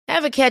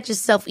Ever catch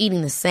yourself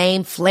eating the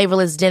same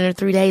flavorless dinner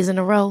 3 days in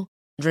a row?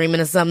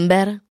 Dreaming of something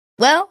better?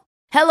 Well,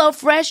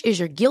 HelloFresh is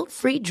your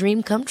guilt-free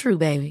dream come true,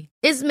 baby.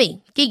 It's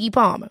me, Keke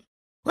Palmer.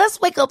 Let's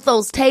wake up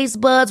those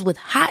taste buds with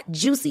hot,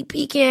 juicy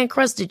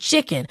pecan-crusted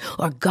chicken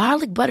or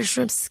garlic butter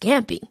shrimp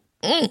scampi.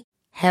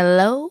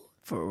 Hello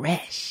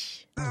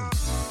Fresh.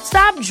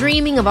 Stop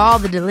dreaming of all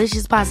the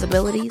delicious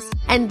possibilities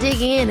and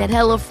dig in at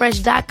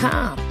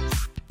HelloFresh.com.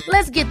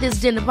 Let's get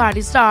this dinner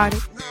party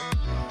started.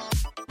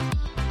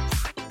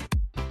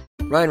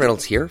 Ryan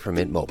Reynolds here from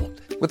Mint Mobile.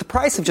 With the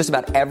price of just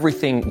about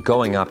everything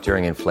going up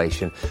during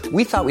inflation,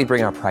 we thought we'd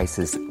bring our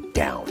prices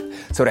down.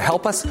 So to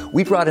help us,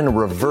 we brought in a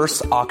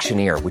reverse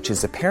auctioneer, which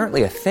is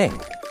apparently a thing.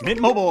 Mint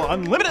Mobile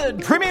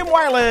Unlimited Premium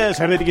Wireless.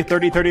 How to get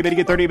 30, 30, bit to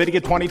get 30, bit to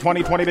get 20,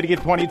 20, 20, bit to get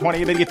 20,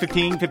 20, bit to get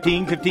 15,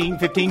 15, 15,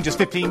 15, just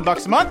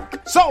 $15 a month?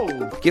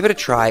 Sold! Give it a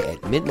try at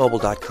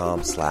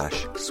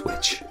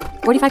mintmobile.com/switch.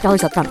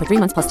 $45 up front for 3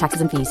 months plus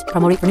taxes and fees.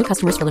 Promo rate for new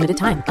customers for limited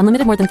time.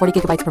 Unlimited more than 40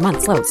 gigabytes per month.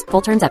 Slows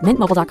full terms at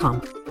mintmobile.com.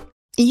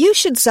 You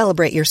should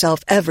celebrate yourself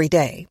every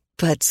day,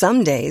 but some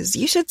days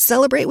you should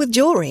celebrate with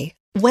jewelry.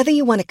 Whether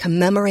you want to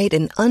commemorate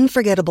an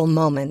unforgettable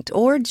moment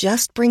or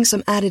just bring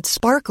some added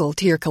sparkle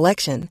to your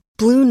collection,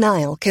 Blue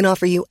Nile can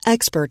offer you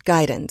expert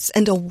guidance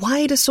and a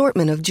wide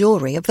assortment of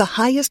jewelry of the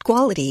highest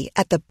quality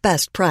at the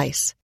best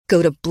price.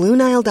 Go to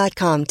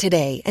BlueNile.com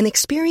today and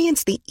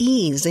experience the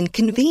ease and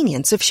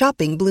convenience of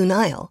shopping Blue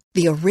Nile,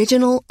 the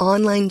original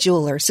online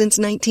jeweler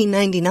since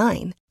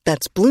 1999.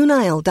 That's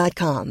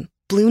BlueNile.com.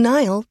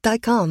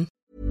 BlueNile.com.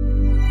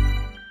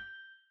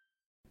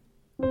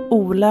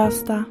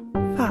 Olösta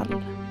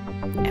fall.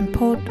 En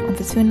podd om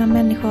försvunna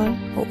människor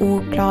och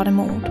ouppklarade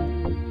mord.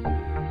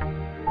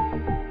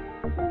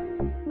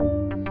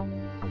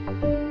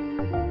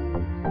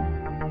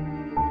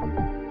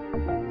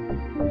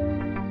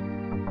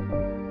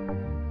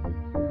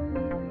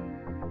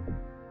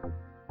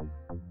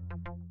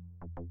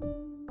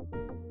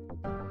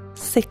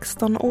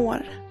 "16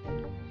 år.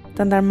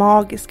 Den där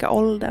magiska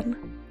åldern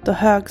då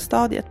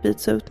högstadiet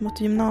byts ut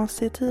mot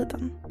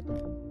gymnasietiden.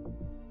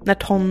 När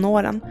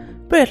tonåren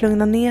börjat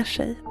lugna ner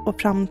sig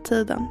och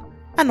framtiden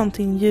är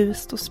någonting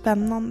ljust och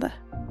spännande.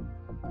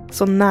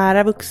 Så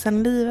nära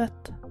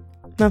vuxenlivet,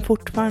 men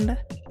fortfarande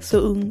så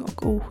ung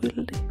och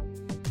oskyldig.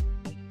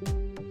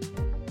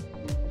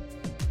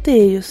 Det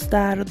är just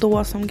där och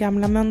då som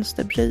gamla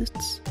mönster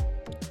bryts.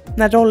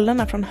 När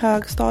rollerna från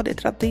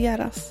högstadiet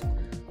raderas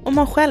och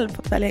man själv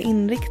fått välja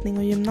inriktning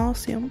och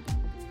gymnasium.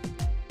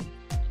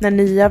 När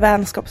nya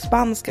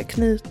vänskapsband ska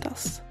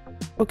knytas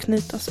och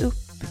knytas upp.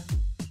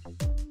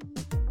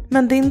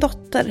 Men din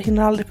dotter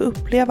hinner aldrig få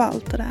uppleva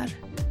allt det där.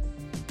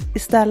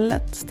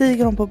 Istället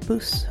stiger hon på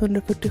buss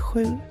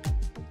 147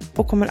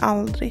 och kommer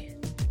aldrig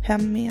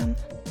hem igen.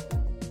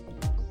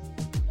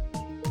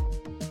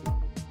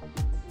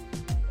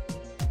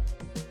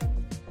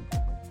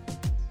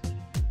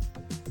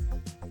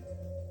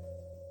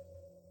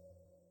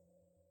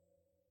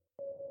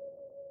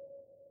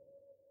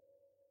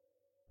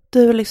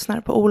 Du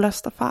lyssnar på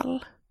Olösta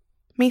fall.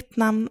 Mitt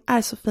namn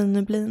är Sofie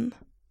Nublin.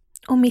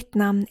 Och mitt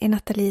namn är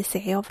Nathalie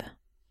Seov.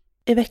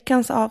 I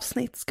veckans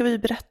avsnitt ska vi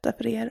berätta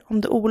för er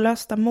om det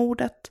olösta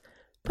mordet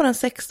på den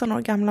 16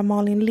 år gamla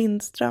Malin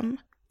Lindström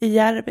i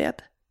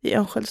Järved i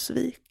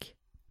Örnsköldsvik.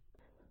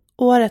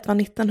 Året var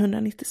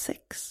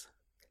 1996.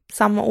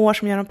 Samma år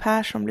som Göran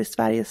Persson blir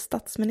Sveriges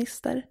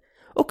statsminister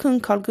och kung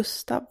Carl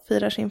Gustaf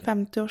firar sin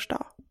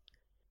 50-årsdag.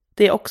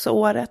 Det är också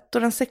året då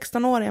den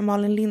 16-åriga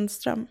Malin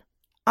Lindström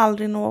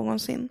aldrig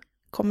någonsin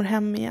kommer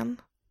hem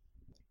igen.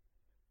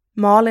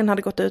 Malin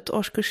hade gått ut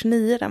årskurs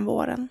 9 den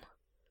våren.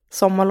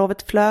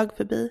 Sommarlovet flög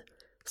förbi,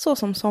 så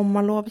som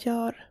sommarlov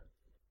gör.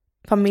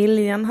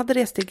 Familjen hade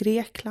rest till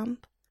Grekland.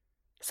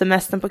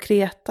 Semestern på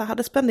Kreta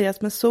hade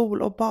spenderats med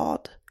sol och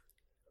bad.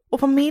 Och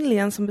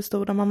familjen som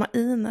bestod av mamma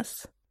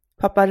Ines,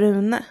 pappa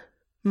Rune,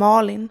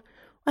 Malin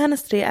och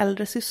hennes 3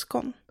 äldre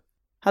syskon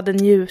hade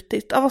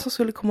njutit av vad som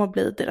skulle komma att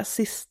bli deras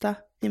sista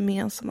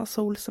gemensamma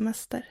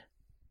solsemester.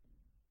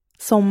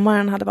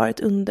 Sommaren hade varit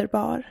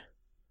underbar,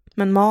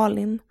 men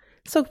Malin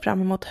såg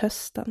fram emot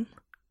hösten.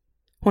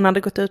 Hon hade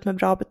gått ut med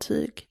bra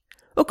betyg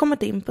och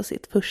kommit in på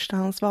sitt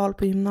förstahandsval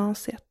på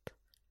gymnasiet.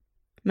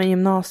 Men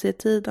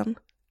gymnasietiden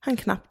hann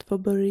knappt få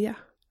börja.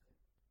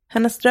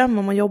 Hennes dröm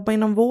om att jobba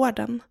inom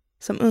vården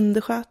som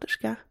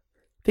undersköterska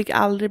fick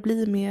aldrig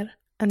bli mer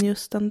än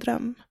just en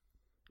dröm.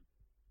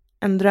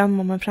 En dröm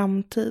om en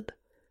framtid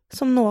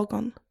som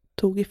någon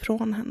tog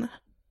ifrån henne.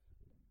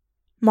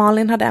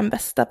 Malin hade en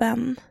bästa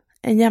vän,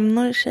 en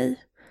jämnårig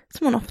tjej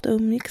som hon ofta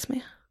umgicks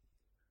med.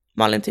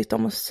 Malin tyckte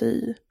om att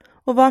sy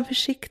och var en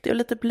försiktig och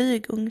lite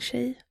blyg ung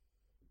tjej.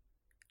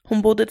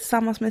 Hon bodde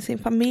tillsammans med sin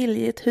familj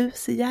i ett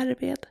hus i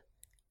Järved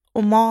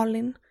och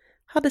Malin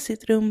hade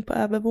sitt rum på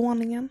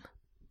övervåningen.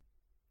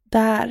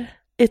 Där,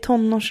 i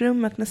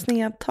tonårsrummet med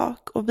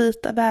snedtak och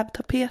vita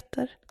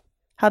vävtapeter,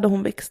 hade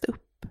hon växt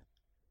upp.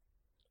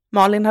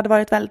 Malin hade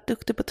varit väldigt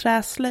duktig på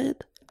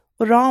träslöjd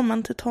och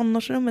ramen till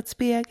tonårsrummets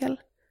spegel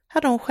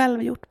hade hon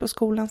själv gjort på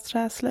skolans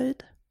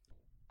träslöjd.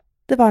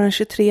 Det var den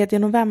 23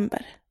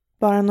 november,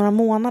 Bara några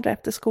månader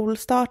efter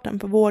skolstarten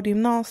på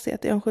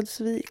vårdgymnasiet i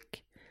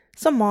Örnsköldsvik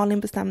som Malin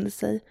bestämde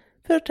sig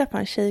för att träffa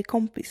en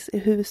tjejkompis i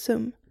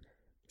Husum,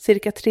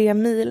 cirka 3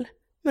 mil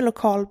med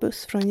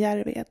lokalbuss från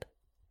Järved.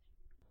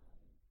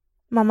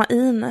 Mamma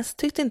Ines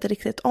tyckte inte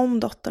riktigt om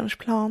dotterns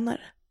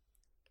planer.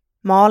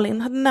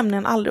 Malin hade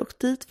nämligen aldrig åkt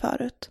dit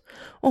förut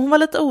och hon var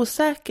lite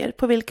osäker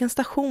på vilken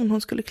station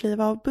hon skulle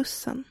kliva av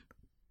bussen.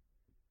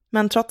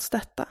 Men trots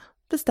detta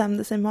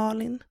bestämde sig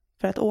Malin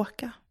för att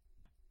åka.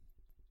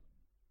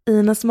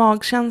 Ines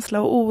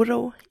magkänsla och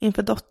oro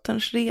inför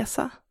dotterns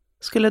resa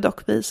skulle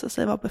dock visa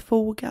sig vara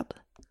befogad.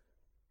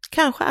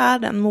 Kanske är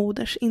det en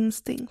moders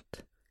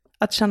instinkt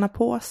att känna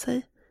på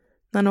sig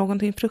när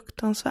någonting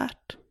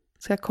fruktansvärt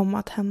ska komma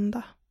att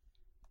hända.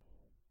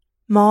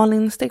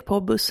 Malin steg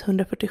på buss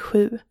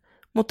 147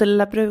 mot det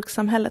lilla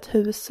brukssamhället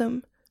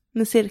Husum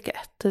med cirka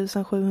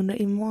 1700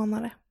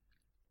 invånare.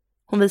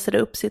 Hon visade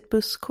upp sitt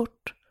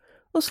busskort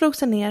och slog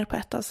sig ner på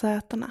ett av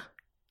sätena.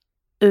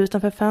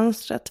 Utanför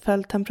fönstret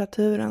föll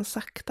temperaturen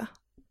sakta.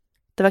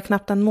 Det var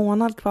knappt en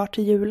månad kvar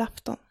till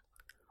julafton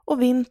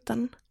och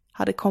vintern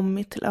hade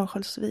kommit till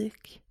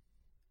Örnsköldsvik.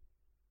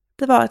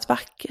 Det var ett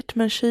vackert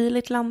men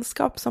kyligt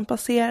landskap som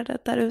passerade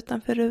där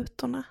utanför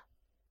rutorna.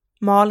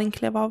 Malin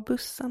klev av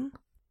bussen,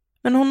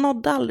 men hon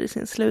nådde aldrig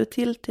sin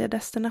slutgiltiga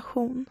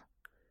destination.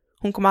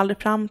 Hon kom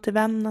aldrig fram till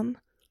vännen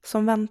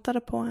som väntade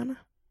på henne.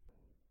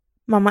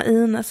 Mamma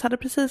Ines hade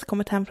precis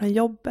kommit hem från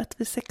jobbet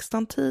vid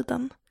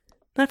 16-tiden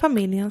när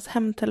familjens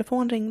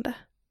hemtelefon ringde.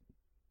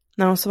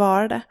 När hon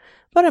svarade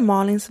var det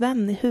Malins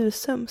vän i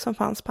Husum som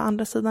fanns på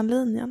andra sidan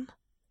linjen.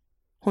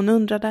 Hon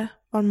undrade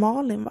var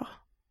Malin var.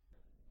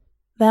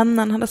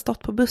 Vännen hade stått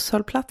på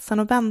busshållplatsen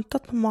och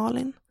väntat på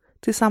Malin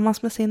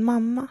tillsammans med sin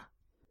mamma.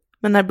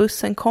 Men när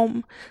bussen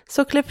kom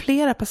så klev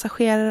flera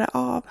passagerare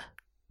av.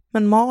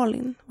 Men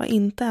Malin var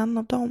inte en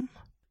av dem.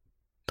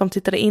 De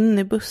tittade in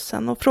i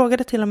bussen och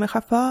frågade till och med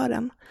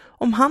chauffören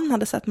om han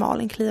hade sett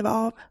Malin kliva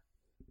av.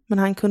 Men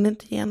han kunde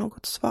inte ge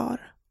något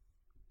svar.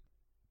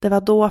 Det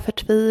var då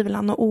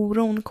förtvivlan och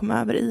oron kom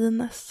över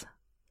Ines.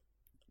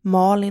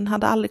 Malin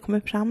hade aldrig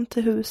kommit fram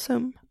till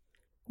Husum.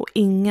 Och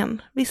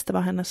ingen visste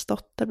var hennes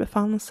dotter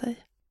befann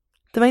sig.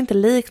 Det var inte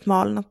likt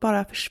Malin att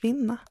bara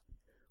försvinna.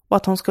 Och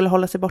att hon skulle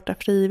hålla sig borta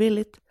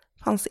frivilligt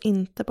fanns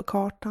inte på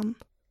kartan.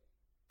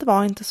 Det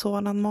var inte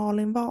sådan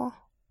Malin var.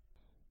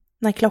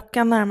 När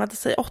klockan närmade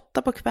sig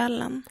 8 på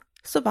kvällen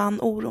så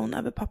vann oron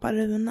över pappa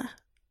Rune.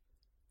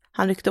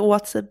 Han ryckte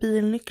åt sig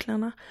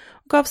bilnycklarna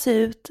och gav sig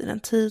ut i den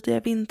tidiga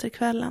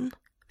vinterkvällen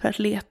för att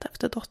leta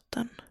efter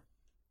dottern.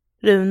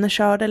 Rune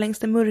körde längs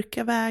de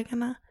mörka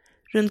vägarna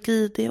runt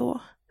Gideå,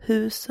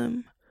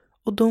 Husum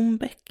och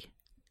Dombäck.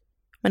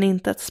 Men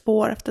inte ett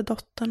spår efter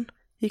dottern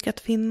gick att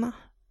finna.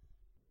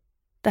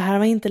 Det här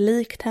var inte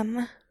likt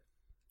henne.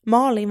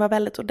 Malin var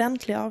väldigt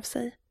ordentlig av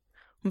sig.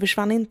 Hon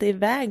försvann inte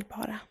iväg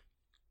bara.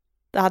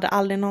 Det hade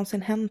aldrig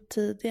någonsin hänt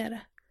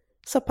tidigare,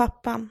 sa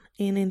pappan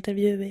i en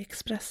intervju i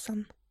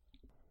Expressen.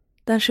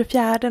 Den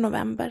 24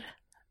 november,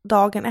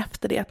 dagen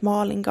efter det att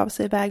Malin gav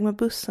sig iväg med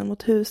bussen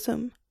mot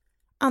Husum,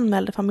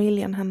 anmälde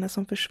familjen henne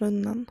som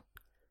försvunnen.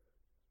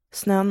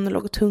 Snön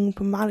låg tung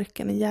på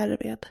marken i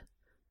Järved.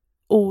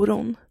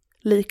 Oron,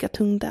 lika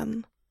tung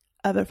den,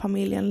 över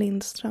familjen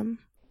Lindström.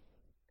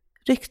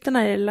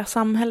 Ryktena i det lilla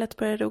samhället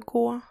började att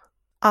gå.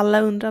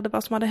 Alla undrade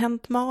vad som hade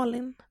hänt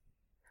Malin.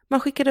 Man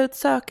skickade ut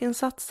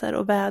sökinsatser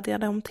och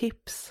vädjade om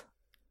tips.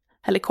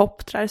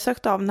 Helikoptrar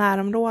sökte av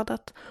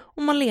närområdet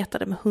och man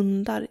letade med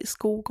hundar i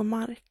skog och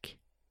mark.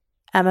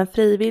 Även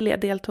frivilliga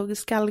deltog i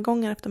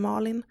skallgångar efter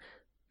Malin,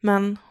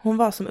 men hon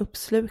var som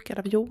uppslukad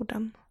av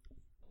jorden.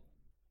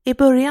 I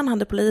början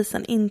hade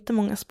polisen inte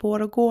många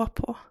spår att gå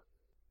på.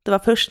 Det var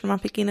först när man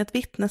fick in ett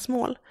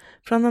vittnesmål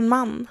från en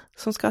man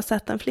som ska ha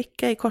sett en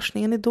flicka i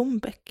korsningen i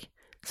Dombäck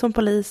som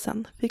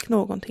polisen fick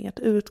någonting att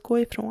utgå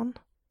ifrån.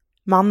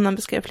 Mannen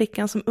beskrev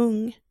flickan som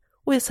ung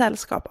och i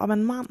sällskap av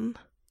en man.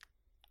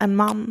 En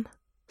man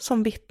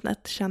som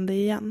vittnet kände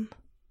igen.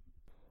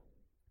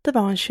 Det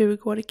var en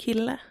 20-årig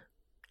kille.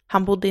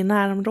 Han bodde i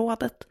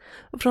närområdet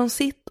och från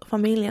sitt och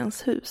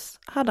familjens hus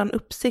hade han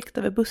uppsikt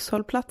över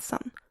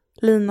busshållplatsen,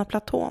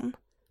 Lina-platån,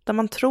 där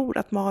man tror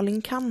att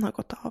Malin kan ha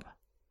gått av.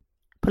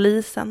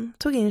 Polisen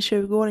tog in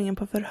 20-åringen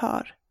på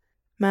förhör,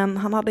 men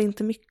han hade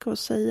inte mycket att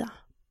säga.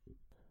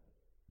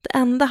 Det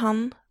enda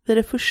han vid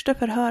det första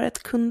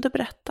förhöret kunde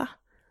berätta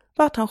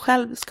var att han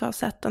själv ska ha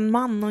sett en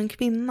man och en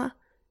kvinna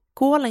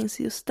gå längs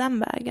just den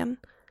vägen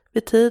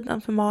vid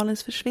tiden för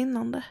Malins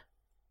försvinnande.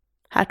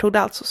 Här tog det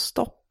alltså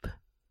stopp.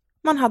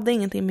 Man hade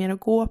ingenting mer att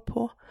gå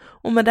på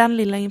och med den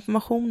lilla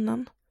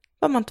informationen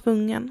var man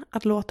tvungen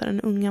att låta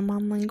den unga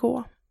mannen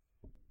gå.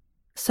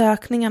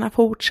 Sökningarna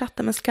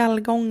fortsatte med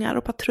skallgångar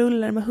och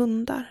patruller med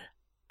hundar.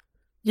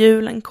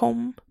 Julen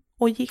kom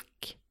och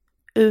gick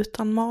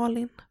utan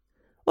Malin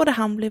och det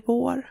hann bli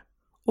vår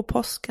och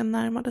påsken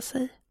närmade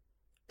sig.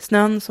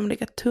 Snön som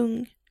legat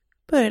tung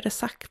började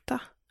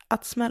sakta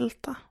att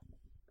smälta.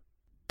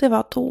 Det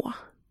var då,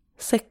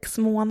 6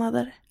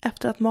 månader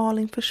efter att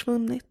Malin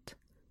försvunnit,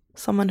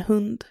 som en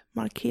hund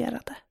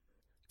markerade.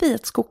 vid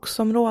ett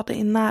skogsområde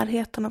i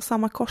närheten av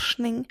samma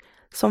korsning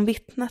som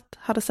vittnet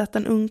hade sett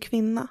en ung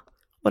kvinna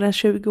och den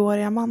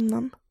 20-åriga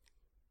mannen.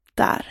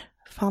 Där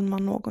fann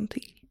man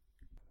någonting.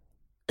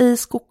 I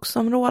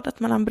skogsområdet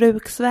mellan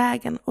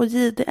Bruksvägen och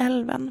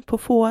Gideälven på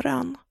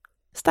Fårön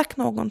stack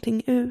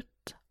någonting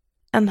ut.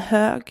 En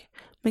hög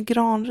med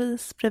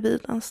granris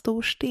bredvid en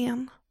stor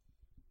sten.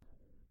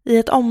 I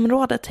ett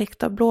område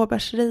täckt av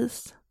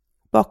blåbärsris,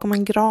 bakom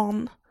en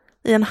gran,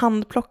 i en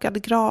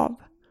handplockad grav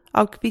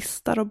av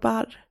kvistar och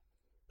barr,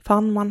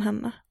 fann man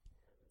henne.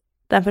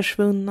 Den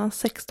försvunna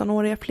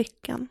 16-åriga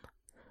flickan,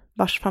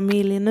 vars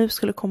familj nu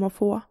skulle komma att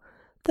få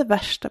det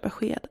värsta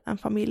besked en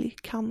familj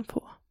kan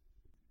få.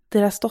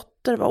 Deras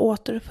dotter var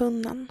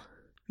återfunnen,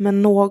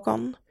 men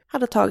någon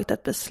hade tagit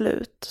ett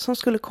beslut som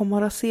skulle komma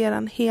att rasera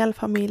en hel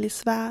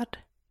familjs värld.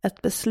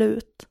 Ett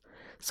beslut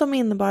som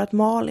innebar att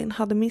Malin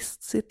hade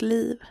mist sitt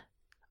liv.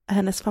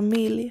 Hennes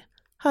familj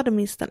hade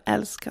mist en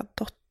älskad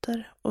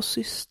dotter och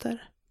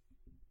syster.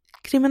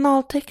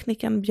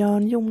 Kriminalteknikern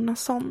Björn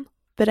Jonasson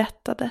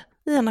berättade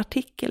i en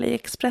artikel i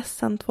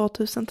Expressen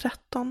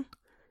 2013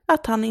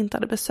 att han inte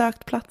hade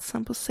besökt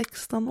platsen på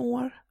 16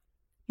 år.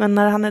 Men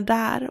när han är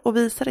där och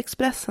visar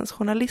Expressens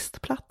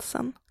journalist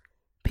platsen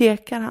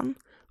pekar han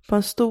på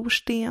en stor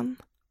sten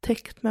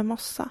täckt med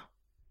mossa.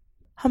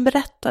 Han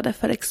berättade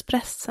för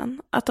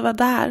Expressen att det var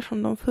där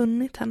som de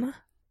funnit henne,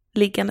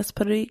 liggandes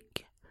på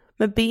rygg,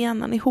 med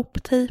benen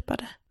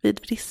ihoptejpade vid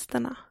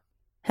vristerna.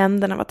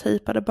 Händerna var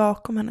tejpade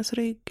bakom hennes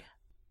rygg.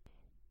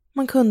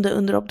 Man kunde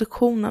under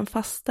obduktionen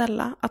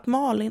fastställa att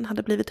Malin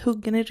hade blivit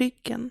huggen i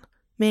ryggen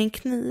med en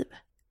kniv,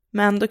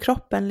 men då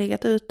kroppen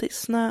legat ute i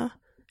snö,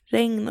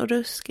 regn och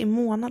rusk i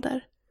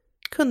månader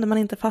kunde man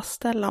inte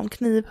fastställa om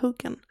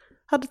knivhuggen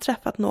hade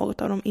träffat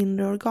något av de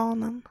inre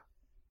organen.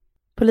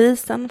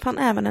 Polisen fann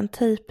även en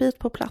tejpbit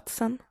på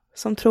platsen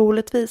som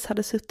troligtvis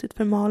hade suttit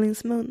för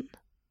Malins mun.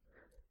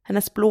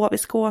 Hennes blå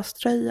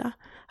viskoströja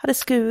hade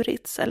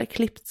skurits eller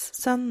klippts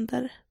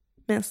sönder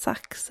med en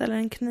sax eller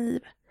en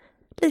kniv,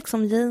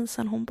 liksom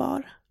jeansen hon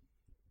bar.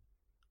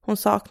 Hon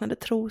saknade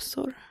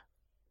trosor.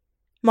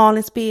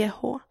 Malins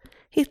BH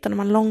hittade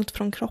man långt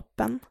från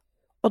kroppen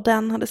och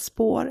den hade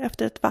spår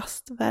efter ett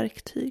vasst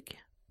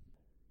verktyg.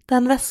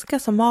 Den väska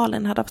som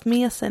Malin hade haft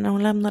med sig när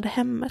hon lämnade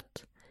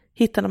hemmet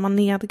hittade man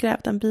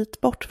nedgrävd en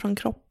bit bort från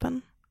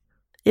kroppen.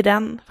 I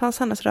den fanns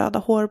hennes röda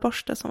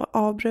hårborste som var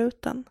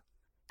avbruten.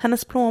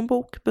 Hennes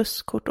plånbok,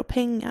 busskort och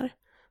pengar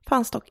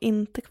fanns dock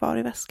inte kvar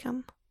i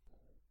väskan.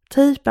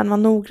 Tejpen var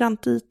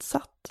noggrant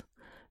ditsatt,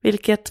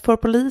 vilket får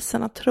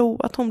polisen att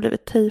tro att hon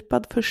blivit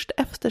tejpad först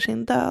efter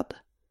sin död,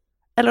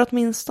 eller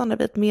åtminstone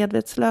vid ett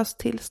medvetslöst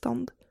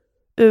tillstånd,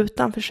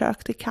 utan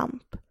försök till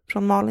kamp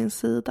från Malins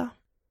sida.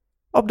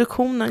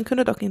 Obduktionen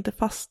kunde dock inte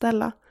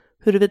fastställa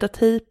huruvida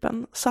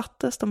tejpen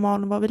sattes då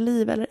Malin var vid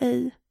liv eller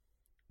ej.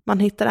 Man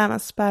hittade även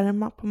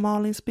sperma på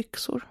Malins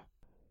byxor.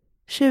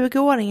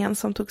 20-åringen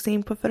som togs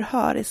in på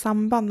förhör i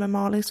samband med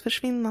Malins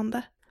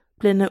försvinnande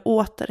blir nu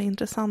åter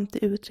intressant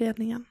i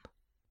utredningen.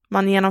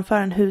 Man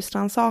genomför en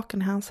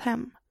husrannsakan i hans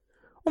hem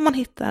och man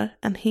hittar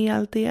en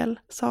hel del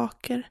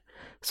saker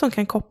som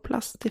kan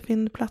kopplas till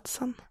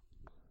fyndplatsen.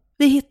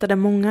 Vi hittade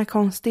många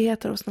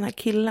konstigheter hos den här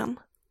killen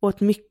och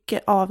ett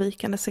mycket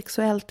avvikande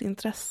sexuellt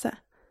intresse,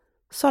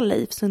 sa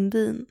Leif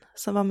Sundin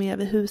som var med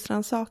vid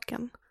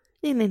husrannsakan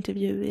i en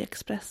intervju i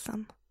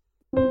Expressen.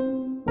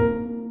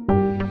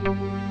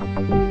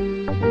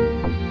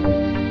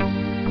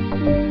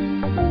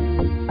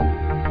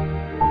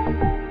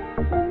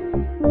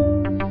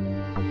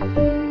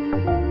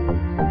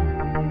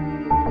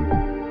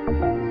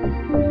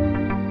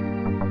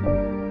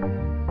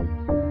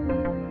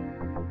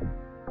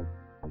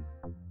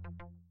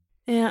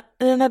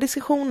 I den här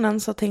diskussionen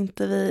så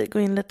tänkte vi gå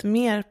in lite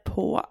mer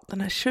på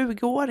den här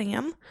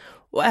 20-åringen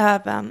och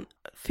även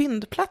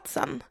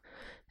fyndplatsen.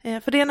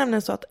 För det är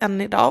nämligen så att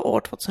än idag,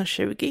 år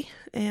 2020,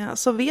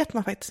 så vet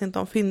man faktiskt inte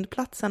om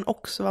fyndplatsen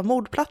också var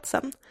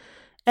mordplatsen.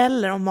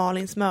 Eller om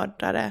Malins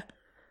mördare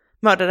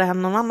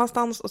henne någon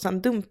annanstans och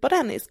sen dumpade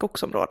henne i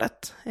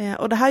skogsområdet.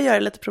 Och det här gör det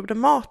lite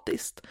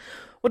problematiskt.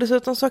 Och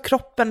dessutom så har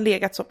kroppen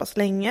legat så pass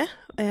länge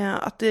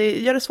att det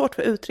gör det svårt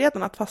för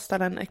utredarna att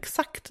fastställa en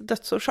exakt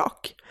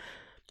dödsorsak.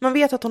 Man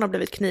vet att hon har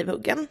blivit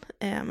knivhuggen,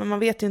 men man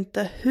vet ju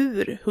inte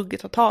hur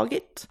hugget har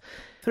tagit.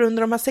 För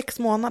under de här 6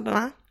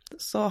 månaderna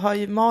så har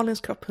ju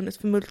Malins kropp hunnit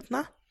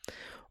förmultna.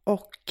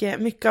 Och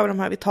mycket av de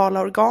här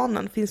vitala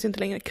organen finns ju inte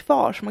längre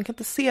kvar, så man kan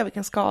inte se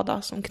vilken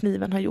skada som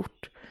kniven har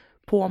gjort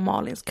på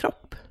Malins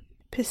kropp.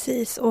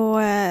 Precis, och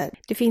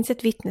det finns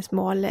ett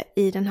vittnesmål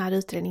i den här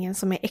utredningen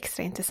som är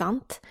extra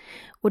intressant.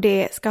 Och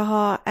det ska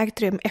ha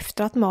ägt rum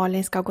efter att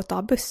Malin ska ha gått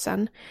av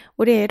bussen.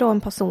 Och det är då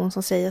en person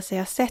som säger sig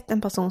ha sett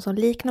en person som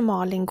liknar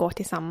Malin gå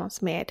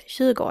tillsammans med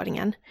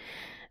 20-åringen.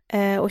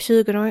 Och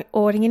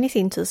 20-åringen i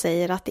sin tur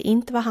säger att det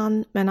inte var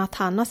han, men att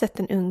han har sett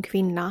en ung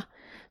kvinna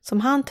som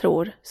han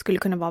tror skulle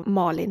kunna vara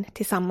Malin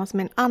tillsammans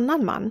med en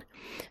annan man.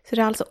 Så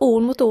det är alltså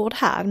ord mot ord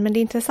här, men det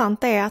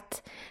intressanta är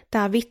att det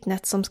här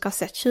vittnet som ska ha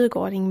sett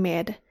 20-åring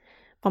med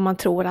vad man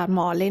tror är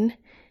Malin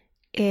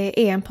är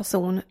en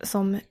person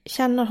som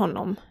känner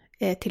honom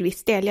till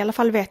viss del, i alla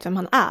fall vet vem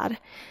han är.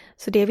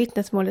 Så det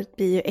vittnesmålet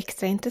blir ju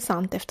extra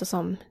intressant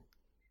eftersom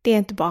det är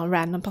inte bara en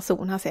random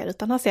person han ser,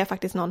 utan han ser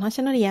faktiskt någon han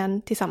känner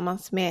igen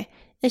tillsammans med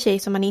en tjej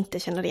som man inte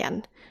känner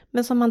igen,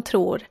 men som man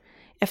tror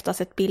efter att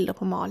ha sett bilder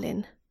på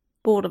Malin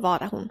borde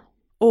vara hon.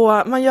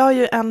 Och man gör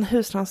ju en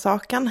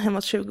husrannsakan hemma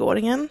hos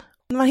 20-åringen.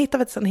 Man hittar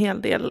faktiskt en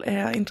hel del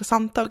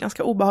intressanta och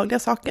ganska obehagliga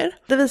saker.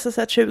 Det visar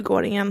sig att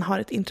 20-åringen har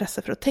ett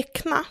intresse för att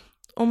teckna.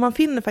 Och man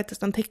finner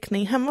faktiskt en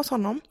teckning hemma hos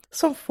honom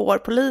som får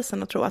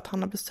polisen att tro att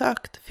han har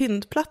besökt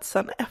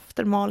fyndplatsen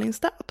efter Malins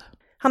död.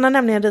 Han har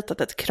nämligen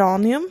ritat ett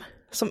kranium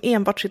som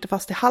enbart sitter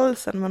fast i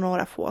halsen med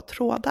några få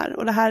trådar.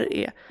 Och det här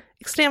är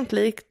extremt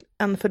likt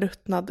en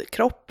förruttnad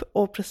kropp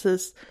och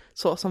precis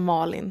så som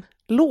Malin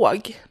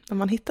låg när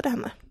man hittade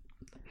henne.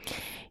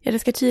 Ja, det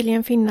ska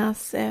tydligen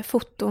finnas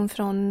foton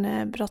från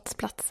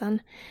brottsplatsen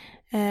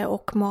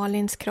och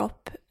Malins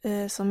kropp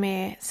som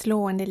är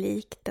slående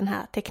lik den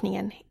här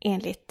teckningen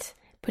enligt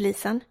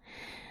polisen.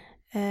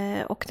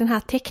 Och den här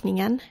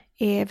teckningen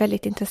är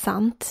väldigt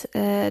intressant.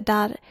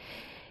 Där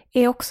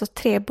är också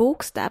 3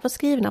 bokstäver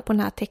skrivna på den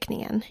här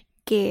teckningen,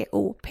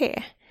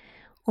 G-O-P.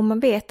 Och man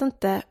vet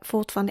inte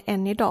fortfarande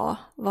än idag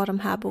vad de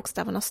här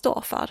bokstäverna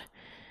står för.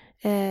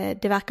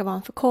 Det verkar vara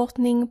en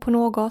förkortning på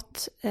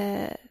något.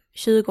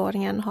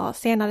 20-åringen har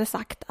senare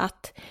sagt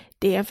att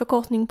det är en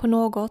förkortning på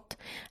något.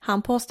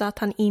 Han påstår att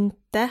han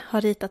inte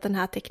har ritat den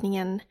här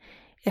teckningen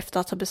efter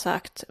att ha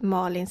besökt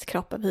Malins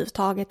kropp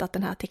överhuvudtaget, att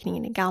den här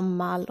teckningen är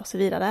gammal och så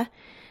vidare.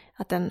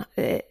 Att den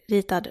är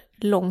ritad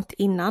långt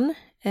innan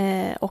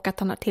och att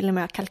han har till och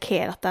med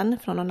kalkerat den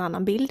från någon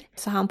annan bild.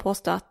 Så han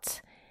påstår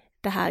att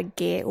det här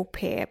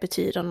GOP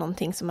betyder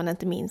någonting som man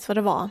inte minns vad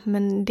det var.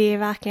 Men det är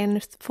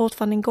verkligen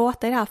fortfarande en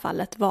gåta i det här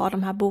fallet vad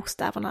de här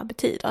bokstäverna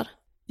betyder.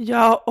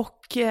 Ja,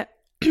 och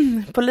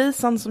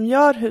polisen som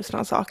gör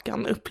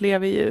husrannsakan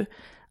upplever ju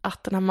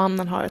att den här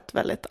mannen har ett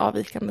väldigt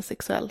avvikande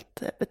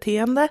sexuellt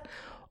beteende.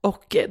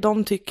 Och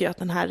de tycker att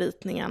den här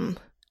ritningen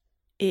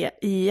är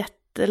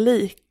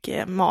jättelik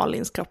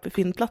Malins kropp i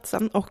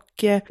fyndplatsen.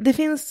 Och det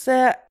finns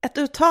ett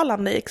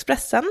uttalande i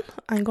Expressen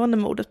angående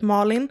mordet på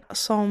Malin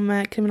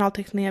som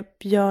kriminaltekniker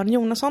Björn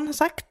Jonasson har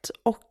sagt.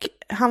 Och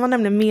han var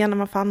nämligen med när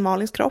man fann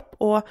Malins kropp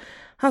och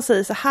han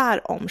säger så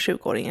här om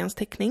 20-åringens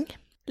teckning.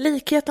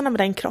 Likheterna med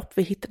den kropp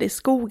vi hittade i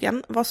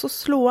skogen var så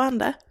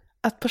slående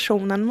att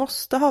personen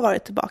måste ha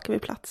varit tillbaka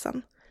vid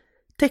platsen.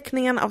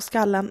 Teckningen av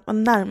skallen var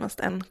närmast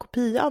en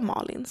kopia av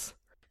Malins.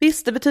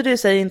 Visst, det betyder ju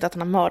sig inte att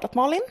han har mördat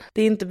Malin.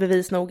 Det är inte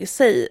bevis nog i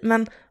sig,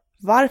 men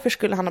varför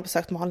skulle han ha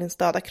besökt Malins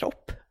döda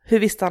kropp? Hur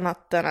visste han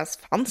att den ens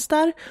fanns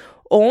där?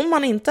 Och om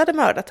han inte hade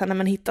mördat henne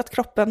men hittat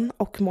kroppen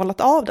och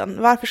målat av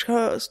den, varför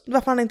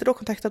har han inte då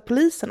kontaktat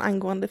polisen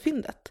angående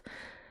fyndet?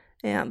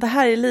 Det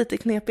här är lite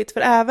knepigt,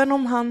 för även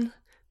om han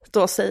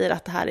då säger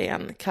att det här är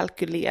en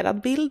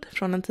kalkylerad bild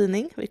från en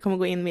tidning, vi kommer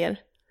gå in mer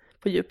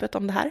på djupet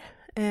om det här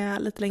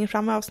lite längre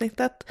fram i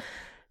avsnittet,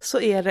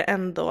 så är det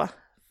ändå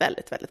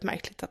väldigt, väldigt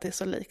märkligt att det är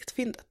så likt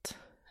fyndet.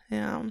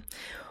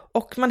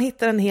 Och man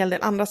hittar en hel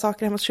del andra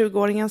saker hemma hos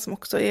 20-åringen som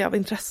också är av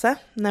intresse,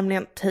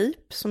 nämligen tejp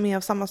som är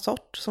av samma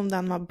sort som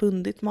den man har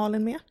bundit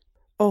Malin med.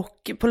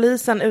 Och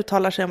polisen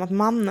uttalar sig om att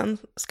mannen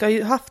ska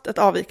ju haft ett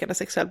avvikande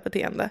sexuellt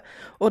beteende.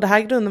 Och det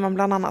här grundar man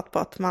bland annat på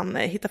att man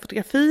hittar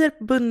fotografier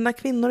på bundna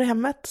kvinnor i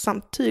hemmet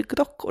samt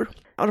tygdockor.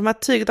 Och de här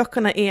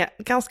tygdockorna är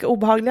ganska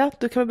obehagliga.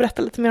 Du kan väl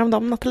berätta lite mer om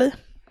dem, Nathalie?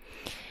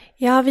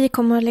 Ja, vi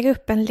kommer att lägga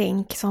upp en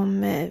länk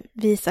som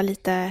visar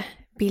lite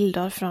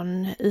bilder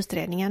från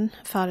utredningen,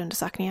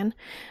 förundersökningen.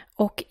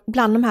 Och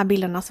bland de här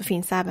bilderna så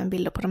finns även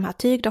bilder på de här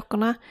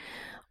tygdockorna.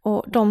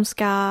 Och de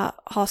ska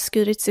ha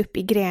skurits upp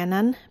i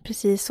grenen,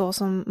 precis så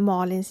som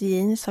Malins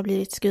jeans har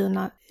blivit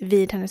skurna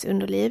vid hennes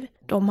underliv.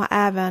 De har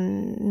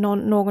även,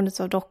 någon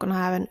av dockorna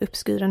har även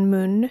uppskuren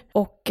mun.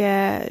 Och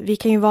vi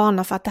kan ju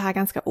varna för att det här är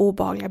ganska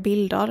obehagliga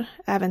bilder.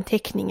 Även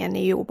teckningen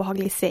är ju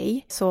obehaglig i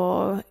sig.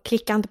 Så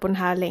klicka inte på den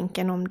här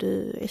länken om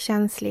du är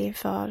känslig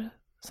för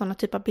sådana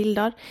typer av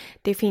bilder.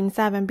 Det finns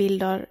även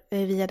bilder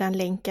via den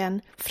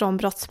länken från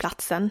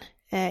brottsplatsen.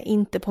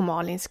 Inte på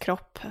Malins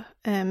kropp,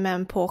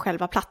 men på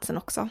själva platsen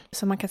också.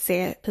 Så man kan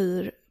se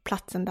hur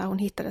platsen där hon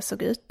hittade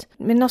såg ut.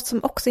 Men något som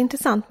också är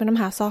intressant med de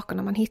här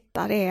sakerna man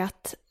hittar är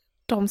att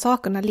de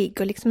sakerna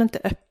ligger liksom inte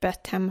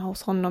öppet hemma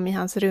hos honom i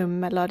hans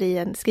rum eller i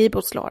en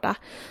skrivbordslåda.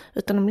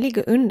 Utan de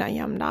ligger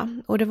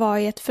undangömda. Och det var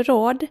i ett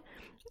förråd,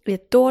 i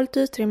ett dolt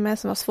utrymme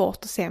som var svårt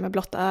att se med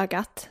blotta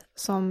ögat,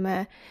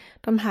 som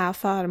de här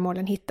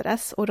föremålen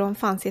hittades. Och de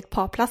fanns i ett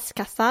par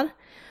plastkassar.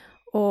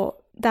 Och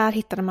där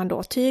hittade man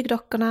då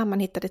tygdockorna, man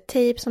hittade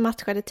tejp som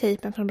matchade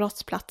tejpen från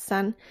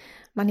brottsplatsen.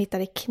 Man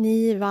hittade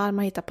knivar,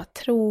 man hittade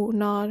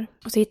patroner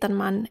och så hittade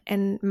man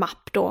en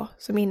mapp då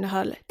som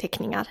innehöll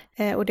teckningar.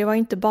 Och det var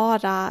inte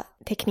bara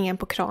teckningen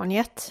på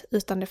kraniet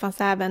utan det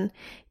fanns även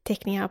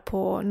teckningar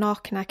på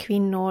nakna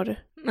kvinnor.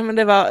 Nej, men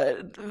det var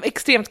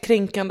extremt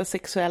kränkande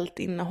sexuellt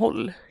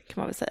innehåll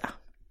kan man väl säga.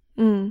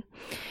 Mm.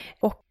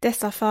 Och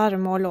dessa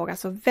föremål låg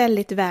alltså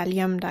väldigt väl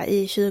gömda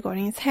i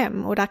 20-åringens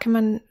hem och där kan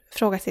man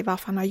fråga sig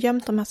varför han har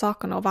gömt de här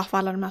sakerna och varför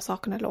alla de här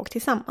sakerna låg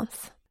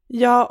tillsammans.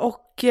 Ja,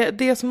 och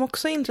det som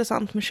också är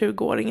intressant med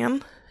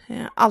 20-åringen,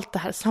 allt det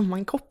här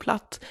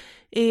sammankopplat,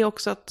 är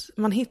också att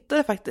man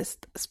hittade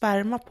faktiskt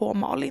sperma på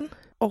Malin.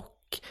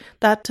 Och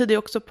det här tyder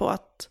också på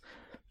att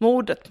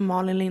mordet på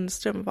Malin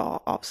Lindström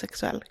var av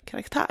sexuell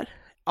karaktär.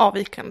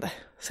 Avvikande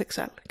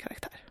sexuell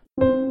karaktär.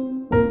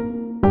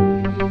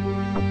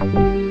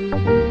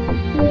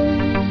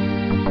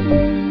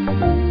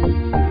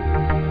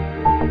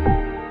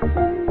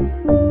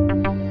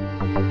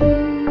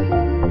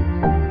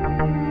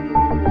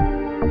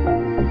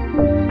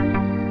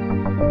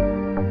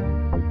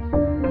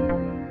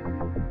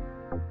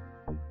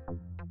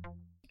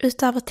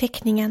 Utöver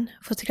teckningen,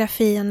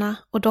 fotografierna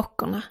och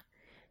dockorna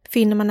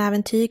finner man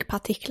även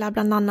tygpartiklar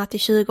bland annat i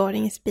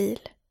 20-åringens bil.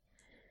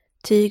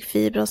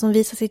 Tygfibrer som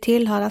visar sig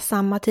tillhöra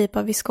samma typ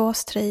av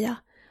viskoströja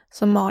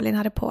som Malin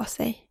hade på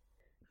sig.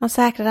 Man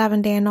säkrade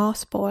även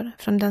DNA-spår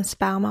från den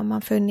sperma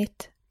man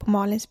funnit på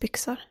Malins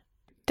byxor.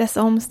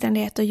 Dessa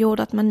omständigheter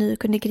gjorde att man nu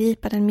kunde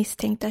gripa den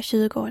misstänkta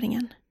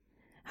 20-åringen.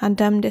 Han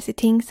dömdes i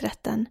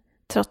tingsrätten,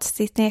 trots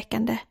sitt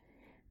nekande,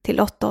 till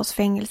 8 års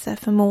fängelse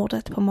för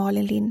mordet på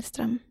Malin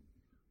Lindström.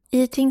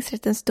 I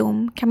tingsrättens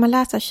dom kan man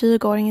läsa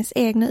 20-åringens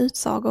egna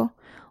utsagor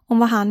om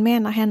vad han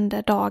menar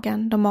hände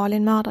dagen då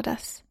Malin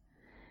mördades.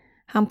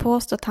 Han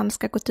påstår att han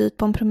ska gått ut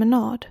på en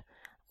promenad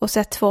och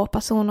sett 2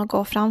 personer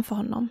gå framför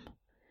honom.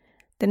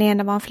 Den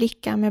ena var en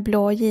flicka med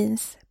blå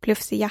jeans,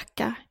 plufsig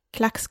jacka,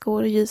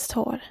 klackskor och ljust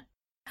hår.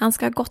 Han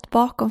ska ha gått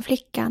bakom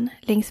flickan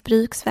längs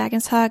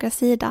bruksvägens högra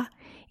sida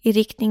i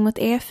riktning mot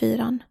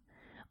E4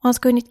 och han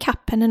ska hunnit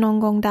kapp henne någon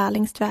gång där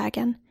längs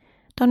vägen.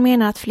 De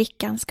menar att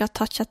flickan ska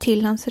toucha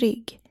till hans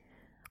rygg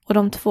och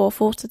de 2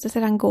 fortsätter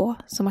sedan gå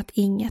som att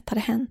inget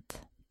hade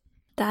hänt.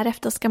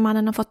 Därefter ska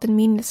mannen ha fått en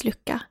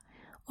minneslucka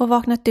och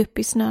vaknat upp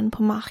i snön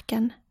på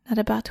marken när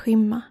det börjat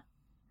skymma.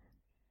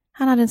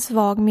 Han hade en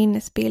svag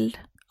minnesbild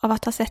av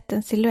att ha sett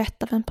en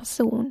silhuett av en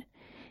person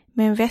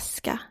med en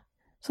väska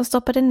som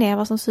stoppade ner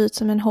vad som såg ut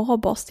som en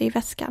hårborste i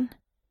väskan.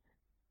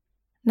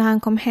 När han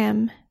kom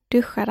hem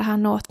duschade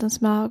han åt en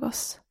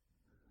smörgås.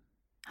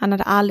 Han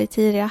hade aldrig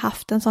tidigare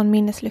haft en sån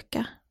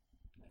minneslucka.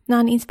 När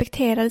han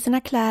inspekterade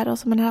sina kläder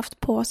som han hade haft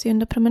på sig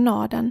under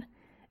promenaden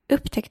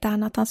upptäckte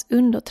han att hans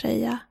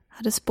undertröja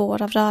hade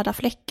spår av röda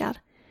fläckar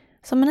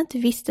som han inte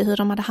visste hur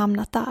de hade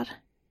hamnat där.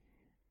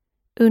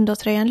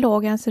 Undertröjan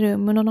låg i hans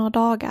rum under några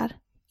dagar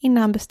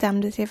innan han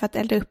bestämde sig för att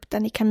elda upp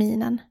den i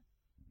kaminen.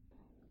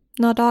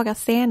 Några dagar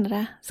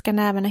senare ska han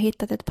även ha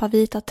hittat ett par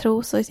vita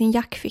trosor i sin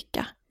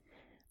jackficka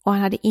och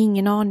han hade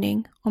ingen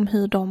aning om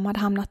hur de hade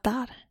hamnat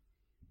där.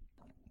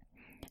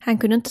 Han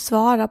kunde inte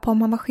svara på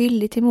om han var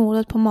skyldig till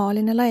mordet på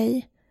Malin eller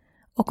ej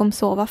och om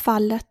så var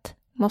fallet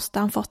måste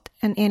han fått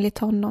en enligt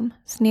honom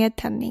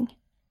snedtändning.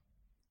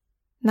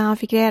 När han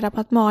fick reda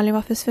på att Malin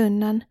var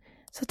försvunnen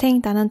så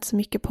tänkte han inte så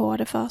mycket på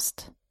det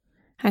först.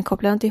 Han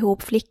kopplade inte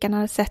ihop flickan han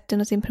hade sett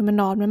under sin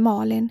promenad med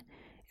Malin.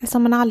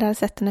 Eftersom han aldrig hade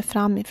sett henne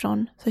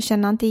framifrån så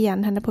kände han inte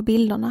igen henne på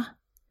bilderna.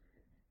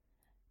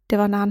 Det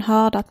var när han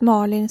hörde att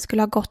Malin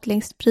skulle ha gått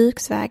längs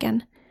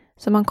bruksvägen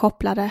som han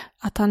kopplade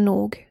att han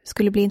nog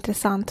skulle bli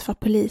intressant för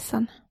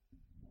polisen.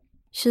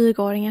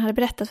 20-åringen hade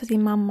berättat för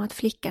sin mamma att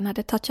flickan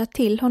hade touchat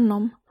till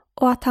honom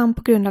och att han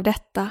på grund av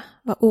detta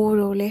var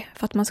orolig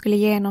för att man skulle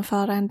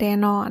genomföra en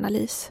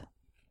DNA-analys.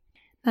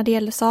 När det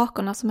gällde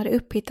sakerna som hade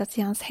upphittats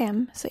i hans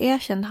hem så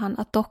erkände han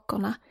att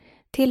dockorna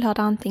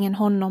tillhörde antingen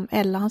honom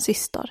eller hans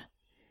syster.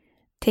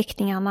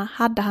 Teckningarna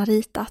hade han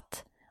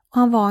ritat och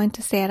han var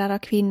intresserad av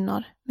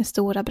kvinnor med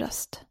stora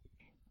bröst.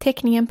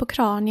 Teckningen på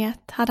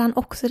kraniet hade han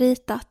också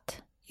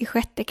ritat i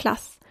 6:e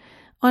klass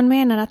och han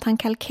menade att han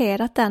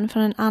kalkerat den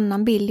från en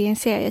annan bild i en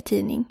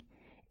serietidning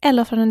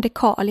eller från en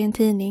dekal i en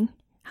tidning.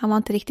 Han var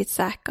inte riktigt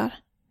säker.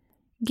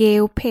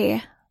 GOP,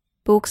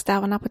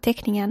 bokstäverna på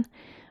teckningen,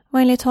 var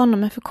enligt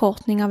honom en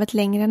förkortning av ett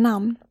längre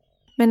namn,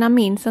 men han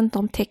minns inte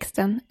om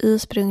texten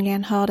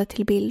ursprungligen hörde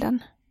till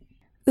bilden.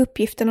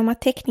 Uppgiften om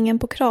att teckningen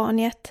på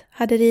kraniet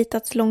hade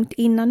ritats långt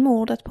innan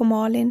mordet på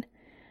Malin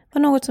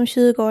var något som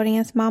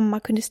 20-åringens mamma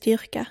kunde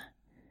styrka.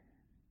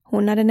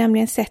 Hon hade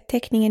nämligen sett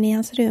teckningen i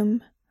hans rum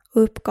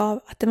och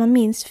uppgav att den var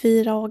minst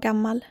 4 år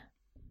gammal.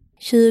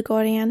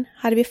 20-åringen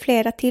hade vid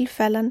flera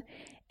tillfällen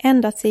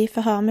ändrat sig i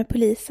förhör med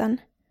polisen.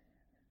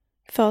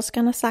 Först ska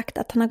han ha sagt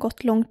att han har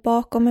gått långt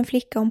bakom en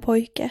flicka och en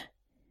pojke.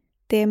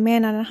 Det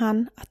menade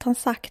han att han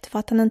sagt för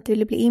att han inte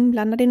ville bli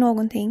inblandad i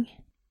någonting.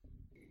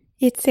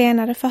 I ett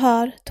senare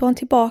förhör tog han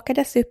tillbaka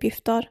dessa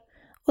uppgifter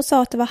och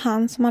sa att det var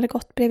han som hade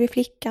gått bredvid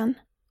flickan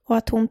och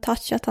att hon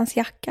touchat hans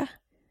jacka.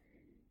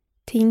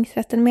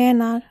 Tingsrätten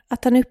menar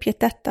att han uppgett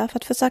detta för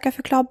att försöka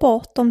förklara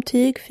bort de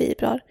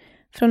tygfibrer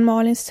från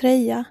Malins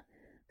tröja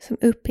som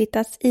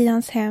upphittats i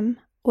hans hem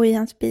och i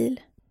hans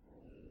bil.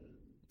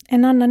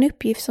 En annan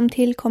uppgift som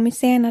tillkom i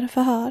senare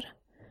förhör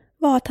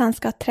var att han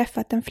ska ha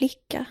träffat en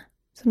flicka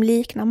som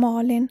liknar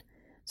Malin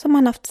som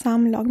han haft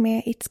samlag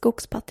med i ett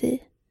skogsparti.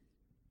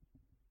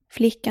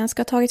 Flickan ska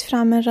ha tagit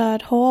fram en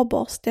röd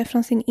hårborste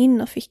från sin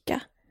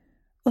innerficka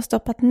och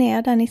stoppat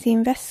ner den i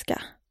sin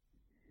väska.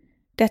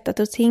 Detta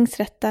tog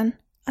tingsrätten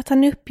att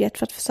han uppgett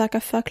för att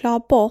försöka förklara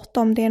bort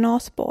de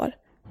DNA-spår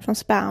från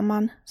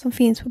sperman som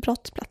finns på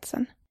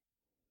brottsplatsen.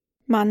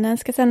 Mannen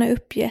ska sedan ha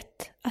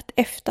uppgett att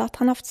efter att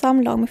han haft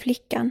samlag med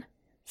flickan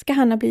ska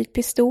han ha blivit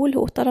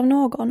pistolhotad av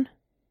någon.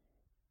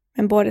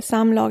 Men både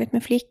samlaget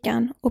med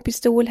flickan och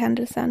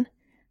pistolhändelsen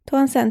tog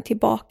han sedan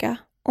tillbaka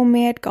och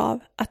medgav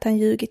att han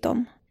ljugit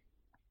om.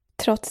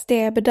 Trots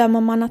det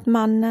bedömer man att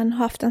mannen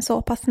har haft en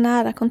så pass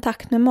nära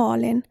kontakt med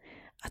Malin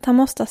att han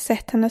måste ha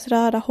sett hennes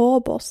röda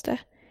hårborste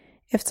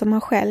eftersom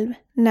han själv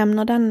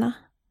nämner denna.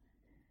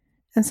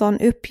 En sån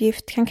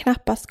uppgift kan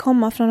knappast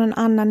komma från någon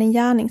annan än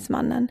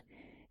gärningsmannen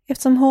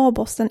eftersom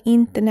hårborsten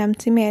inte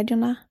nämnts i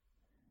medierna.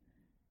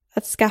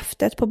 Att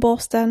skaftet på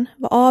borsten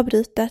var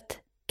avbrutet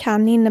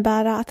kan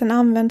innebära att den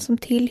används som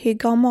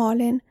tillhygge av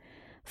Malin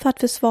för att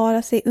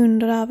försvara sig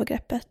under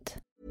övergreppet.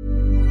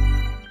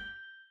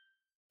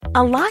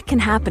 A lot can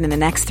happen in the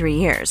next 3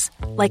 years.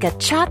 Like a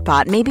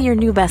chatbot may be your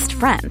new best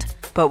friend.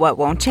 But what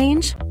won't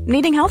change?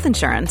 Needing health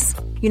insurance.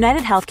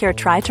 United Healthcare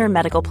Tri-Term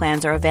Medical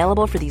Plans are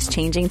available for these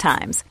changing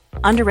times.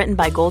 Underwritten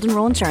by Golden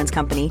Rule Insurance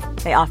Company,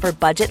 they offer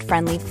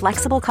budget-friendly,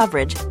 flexible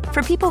coverage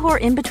for people who are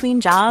in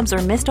between jobs or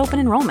missed open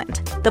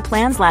enrollment. The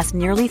plans last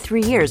nearly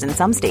 3 years in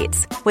some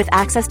states, with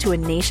access to a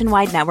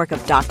nationwide network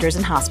of doctors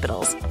and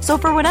hospitals. So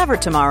for whatever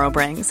tomorrow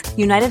brings,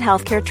 United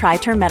Healthcare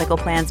Tri-Term Medical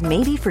Plans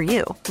may be for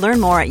you. Learn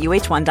more at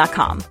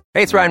uh1.com.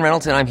 Hey, it's Ryan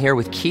Reynolds, and I'm here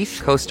with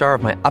Keith, co-star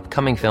of my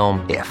upcoming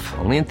film, If,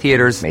 only in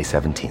theaters May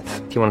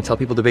 17th. Do you want to tell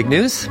people the big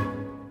news?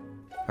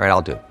 All right,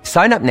 I'll do it.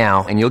 Sign up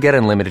now and you'll get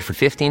unlimited for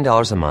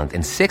 $15 a month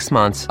and 6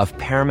 months of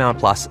Paramount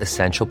Plus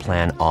Essential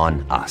Plan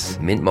on us.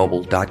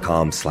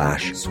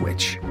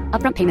 MintMobile.com/switch.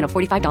 Upfront payment of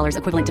 $45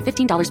 equivalent to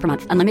 $15 per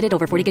month. Unlimited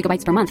over 40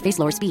 gigabytes per month. Face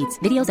lower speeds.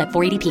 Videos at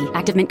 480p.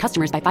 Active Mint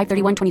customers by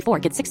 531.24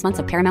 get 6 months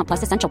of Paramount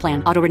Plus Essential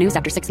Plan. Auto renews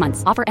after 6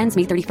 months. Offer ends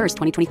May 31st,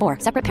 2024.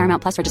 Separate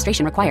Paramount Plus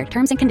registration required.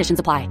 Terms and conditions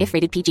apply if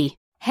rated PG.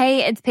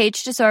 Hey, it's Paige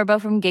DeSorbo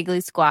from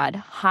Giggly Squad.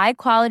 High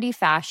quality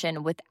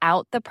fashion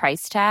without the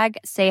price tag.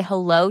 Say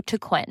hello to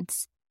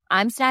Quince.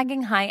 I'm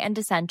snagging high-end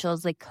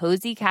essentials like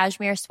cozy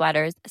cashmere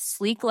sweaters,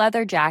 sleek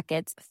leather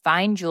jackets,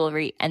 fine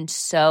jewelry, and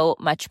so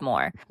much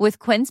more. With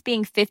Quince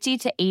being 50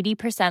 to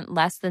 80%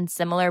 less than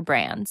similar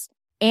brands.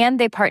 And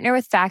they partner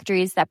with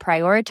factories that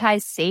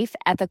prioritize safe,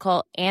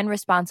 ethical, and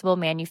responsible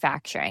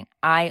manufacturing.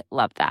 I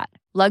love that.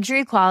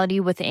 Luxury quality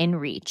within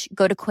reach.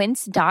 Go to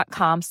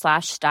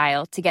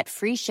quince.com/style to get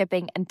free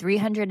shipping and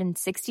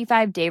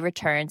 365-day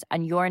returns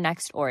on your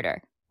next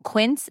order.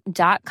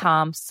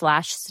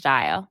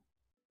 Quince.com/style.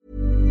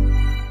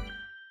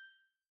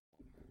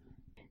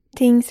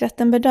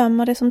 Tingsrätten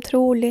bedömer det som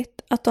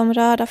troligt att de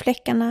röda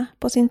fläckarna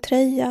på sin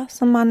tröja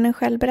som mannen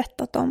själv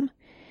berättat om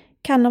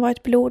kan ha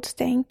varit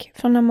blodstänk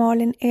från när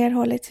Malin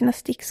erhållit sina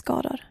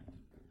stickskador.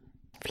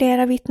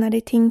 Flera vittnade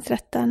i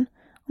tingsrätten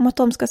om att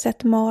de ska ha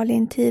sett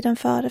Malin tiden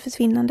före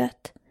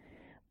försvinnandet,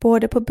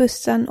 både på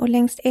bussen och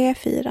längs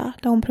E4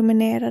 där hon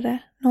promenerade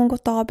när hon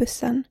gått av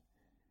bussen.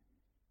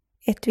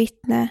 Ett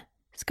vittne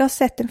ska ha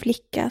sett en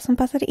flicka som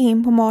passade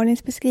in på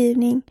Malins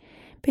beskrivning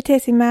bete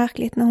sig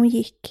märkligt när hon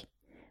gick,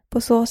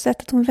 på så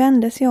sätt att hon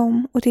vände sig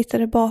om och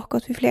tittade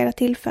bakåt vid flera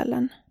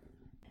tillfällen.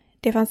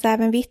 Det fanns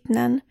även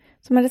vittnen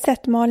som hade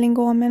sett Malin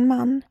gå med en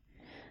man.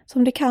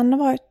 Som det kan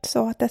ha varit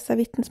så att dessa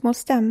vittnesmål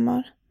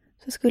stämmer,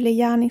 så skulle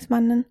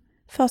gärningsmannen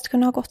först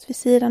kunna ha gått vid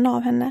sidan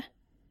av henne.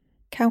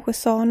 Kanske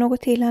sa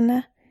något till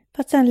henne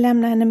för att sedan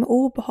lämna henne med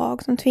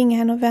obehag som tvingade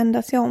henne att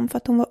vända sig om för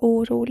att hon var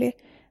orolig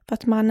för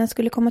att mannen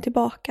skulle komma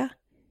tillbaka.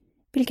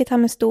 Vilket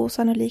han med stor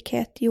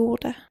sannolikhet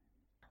gjorde.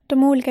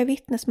 De olika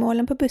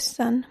vittnesmålen på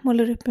bussen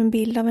målade upp en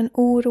bild av en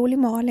orolig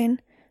Malin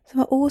som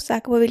var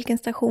osäker på vilken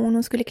station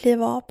hon skulle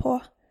kliva av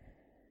på.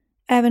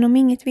 Även om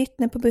inget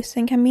vittne på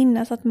bussen kan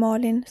minnas att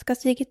Malin ska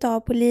stigit av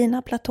på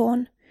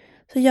Lina-platån,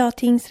 så gör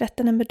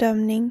tingsrätten en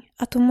bedömning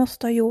att hon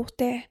måste ha gjort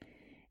det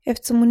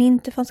eftersom hon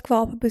inte fanns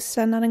kvar på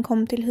bussen när den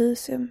kom till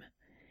Husum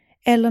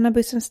eller när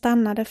bussen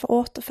stannade för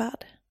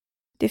återfärd.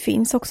 Det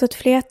finns också ett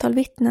flertal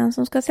vittnen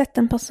som ska ha sett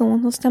en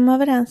person som stämmer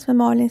överens med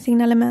Malins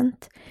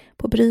signalement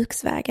på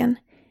Bruksvägen,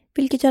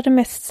 vilket gör det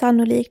mest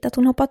sannolikt att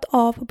hon hoppat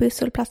av på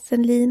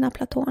busshållplatsen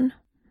Lina-platån.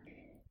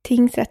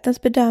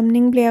 Tingsrättens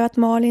bedömning blev att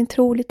Malin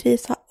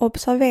troligtvis har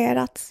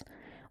observerats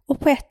och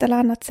på ett eller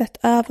annat sätt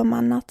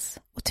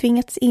övermannats och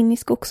tvingats in i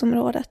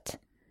skogsområdet.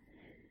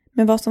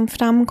 Men vad som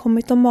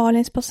framkommit om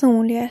Malins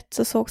personlighet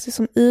så sågs det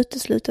som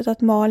uteslutet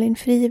att Malin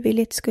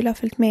frivilligt skulle ha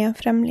följt med en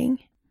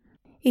främling.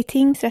 I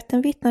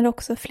tingsrätten vittnade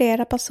också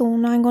flera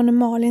personer angående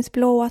Malins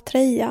blåa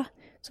tröja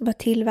som var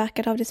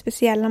tillverkad av det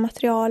speciella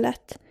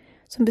materialet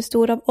som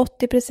bestod av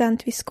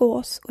 80%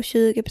 viskos och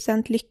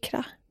 20%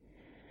 lyckra.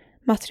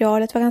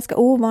 Materialet var ganska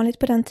ovanligt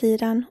på den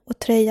tiden och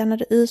tröjan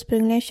hade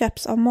ursprungligen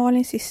köpts av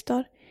Malins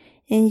syster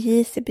i en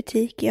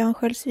JC-butik i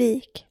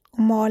Örnsköldsvik och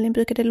Malin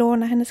brukade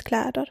låna hennes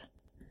kläder.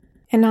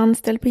 En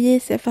anställd på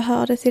JC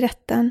förhördes i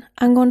rätten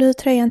angående hur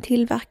tröjan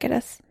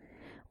tillverkades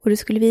och det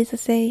skulle visa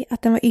sig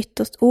att den var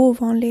ytterst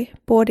ovanlig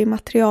både i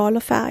material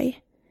och färg.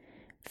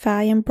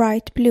 Färgen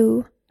Bright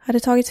Blue hade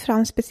tagits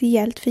fram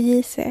speciellt för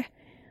JC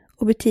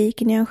och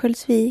butiken i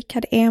Örnsköldsvik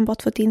hade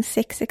enbart fått in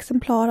 6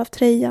 exemplar av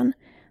tröjan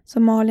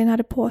som Malin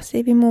hade på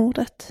sig vid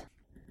mordet.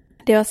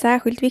 Det var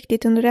särskilt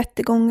viktigt under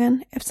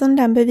rättegången eftersom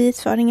den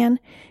bevisföringen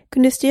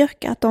kunde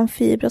styrka att de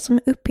fibrer som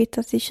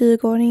upphittats i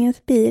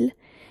 20-åringens bil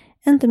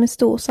inte med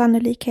stor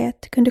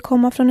sannolikhet kunde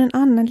komma från en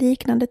annan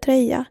liknande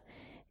tröja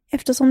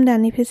eftersom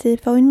den i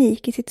princip var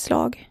unik i sitt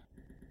slag.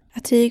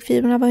 Att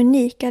tygfibrerna var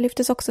unika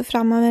lyftes också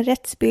fram av en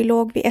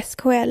rättsbiolog vid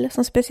SKL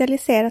som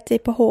specialiserat sig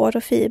på hår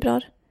och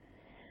fibrer.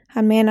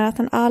 Han menar att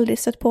han aldrig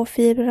stött på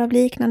fibrer av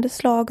liknande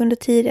slag under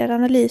tidigare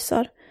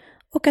analyser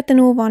och att den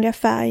ovanliga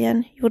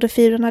färgen gjorde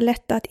fibrerna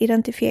lätta att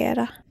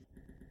identifiera.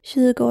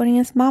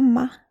 20-åringens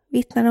mamma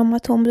vittnade om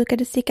att hon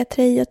brukade sticka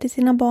tröjor till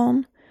sina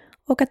barn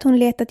och att hon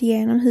letat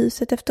igenom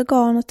huset efter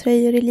garn och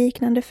tröjor i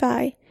liknande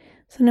färg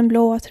som den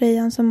blåa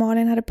tröjan som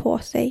Malin hade på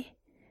sig.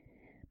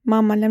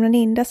 Mamman lämnade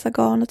in dessa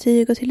garn och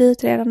tyger till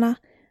utredarna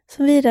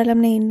som vidare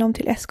lämnade in dem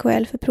till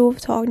SKL för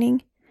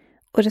provtagning.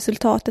 Och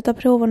resultatet av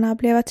proverna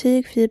blev att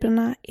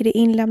tygfibrerna i det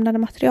inlämnade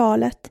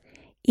materialet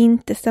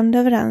inte stämde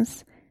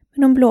överens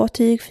med de blå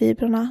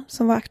tygfibrerna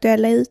som var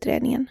aktuella i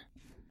utredningen.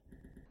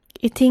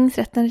 I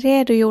tingsrätten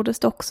redogjordes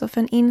det också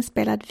för en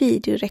inspelad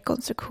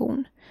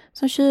videorekonstruktion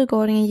som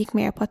 20-åringen gick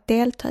med på att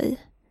delta i.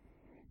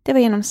 Det var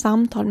genom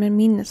samtal med en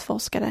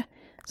minnesforskare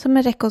som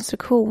en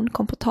rekonstruktion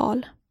kom på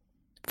tal.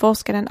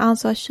 Forskaren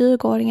ansåg att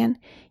 20-åringen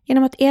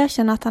genom att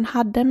erkänna att han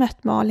hade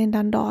mött Malin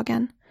den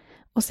dagen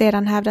och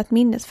sedan hävdat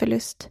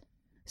minnesförlust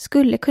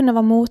skulle kunna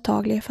vara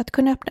mottaglig för att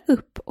kunna öppna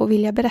upp och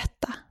vilja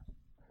berätta.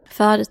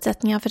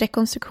 Förutsättningar för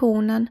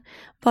rekonstruktionen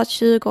var att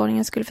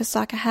 20-åringen skulle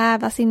försöka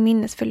häva sin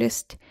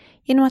minnesförlust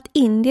genom att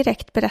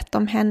indirekt berätta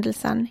om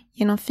händelsen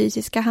genom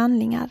fysiska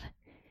handlingar.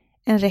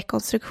 En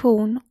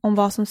rekonstruktion om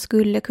vad som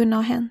skulle kunna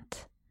ha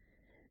hänt.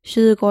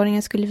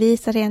 20-åringen skulle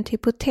visa rent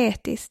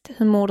hypotetiskt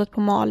hur mordet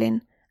på Malin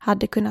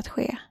hade kunnat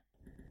ske.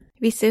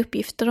 Vissa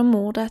uppgifter om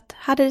mordet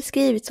hade det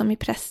skrivits om i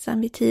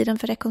pressen vid tiden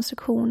för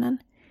rekonstruktionen.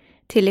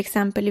 Till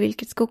exempel i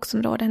vilket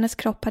skogsområde hennes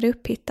kropp hade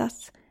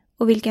upphittats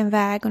och vilken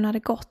väg hon hade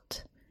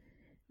gått.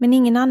 Men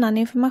ingen annan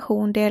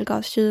information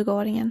delgavs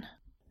 20-åringen.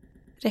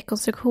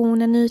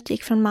 Rekonstruktionen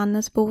utgick från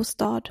mannens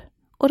bostad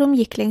och de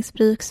gick längs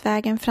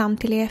bruksvägen fram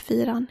till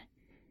E4.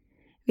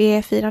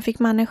 Vid E4 fick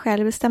mannen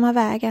själv bestämma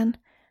vägen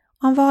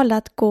och han valde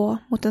att gå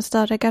mot en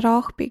större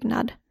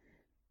garagebyggnad,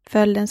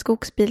 följde en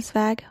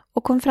skogsbilsväg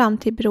och kom fram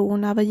till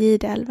bron över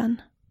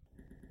Gideälven.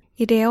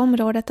 I det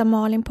området där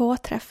Malin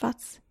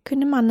påträffats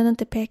kunde mannen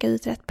inte peka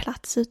ut rätt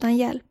plats utan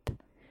hjälp.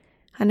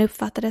 Han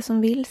uppfattade det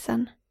som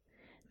vilsen,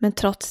 men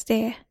trots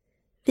det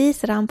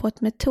visade han på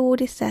ett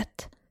metodiskt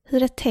sätt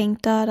hur ett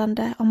tänkt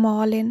dödande av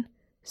Malin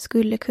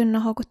skulle kunna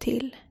ha gått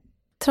till.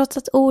 Trots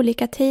att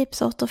olika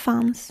tejpsorter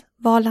fanns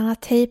valde han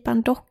att tejpa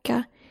en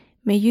docka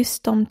med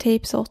just de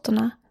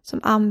tejpsorterna som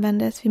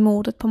användes vid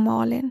mordet på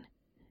Malin.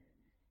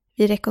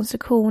 Vid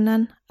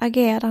rekonstruktionen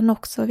agerade han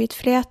också vid ett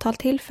flertal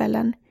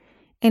tillfällen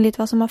enligt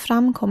vad som har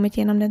framkommit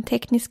genom den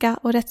tekniska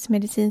och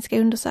rättsmedicinska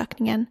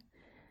undersökningen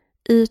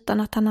utan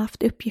att han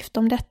haft uppgift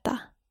om detta.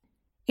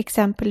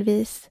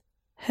 Exempelvis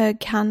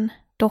högg han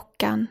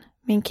dockan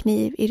med en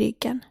kniv i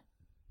ryggen.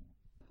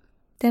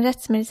 Den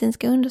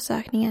rättsmedicinska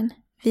undersökningen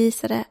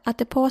visade att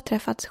det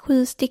påträffats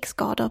 7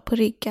 stickskador på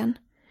ryggen,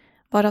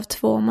 varav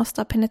 2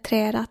 måste ha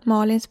penetrerat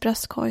Malins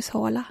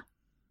bröstkorgshåla.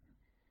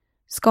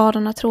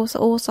 Skadorna tros ha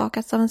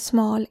orsakats av en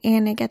smal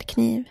eneggad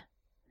kniv.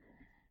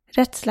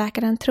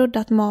 Rättsläkaren trodde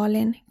att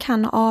Malin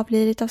kan ha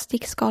avlidit av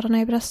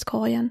stickskadorna i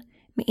bröstkorgen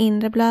med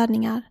inre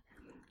blödningar,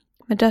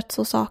 men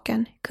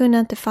dödsorsaken kunde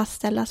inte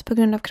fastställas på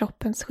grund av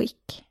kroppens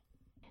skick.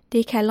 Det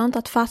gick heller inte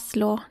att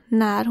fastslå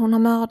när hon har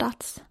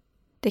mördats.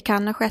 Det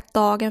kan ha skett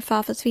dagen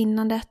för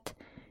försvinnandet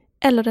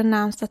eller den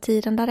närmsta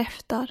tiden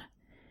därefter.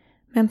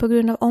 Men på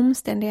grund av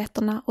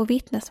omständigheterna och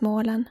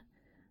vittnesmålen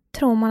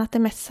tror man att det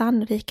mest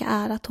sannolika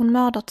är att hon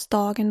mördats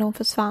dagen då hon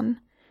försvann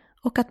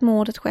och att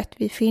mordet skett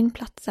vid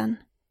fyndplatsen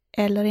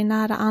eller i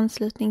nära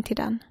anslutning till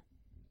den.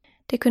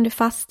 Det kunde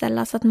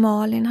fastställas att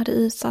Malin hade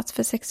utsatts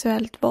för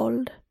sexuellt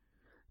våld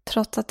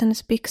trots att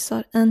hennes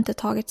byxor inte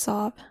tagits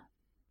av.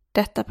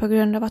 Detta på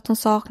grund av att hon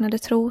saknade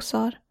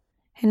trosor,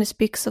 hennes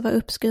byxor var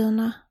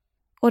uppskurna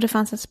och det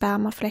fanns en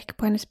spermafläck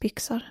på hennes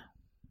byxor.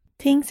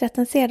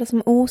 Tingsrätten ser det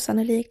som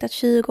osannolikt att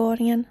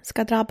 20-åringen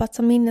ska drabbats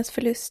av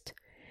minnesförlust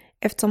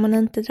eftersom han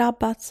inte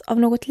drabbats av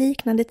något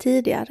liknande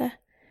tidigare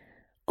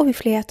och vid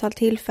flertal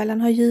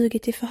tillfällen har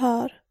ljugit i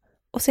förhör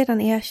och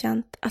sedan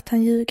erkänt att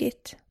han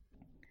ljugit.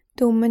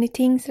 Domen i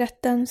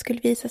tingsrätten skulle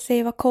visa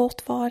sig vara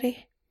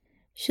kortvarig.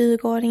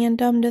 20-åringen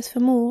dömdes för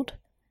mord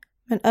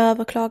men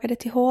överklagade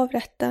till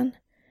hovrätten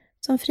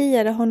som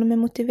friade honom med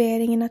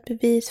motiveringen att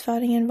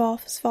bevisföringen var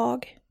för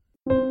svag.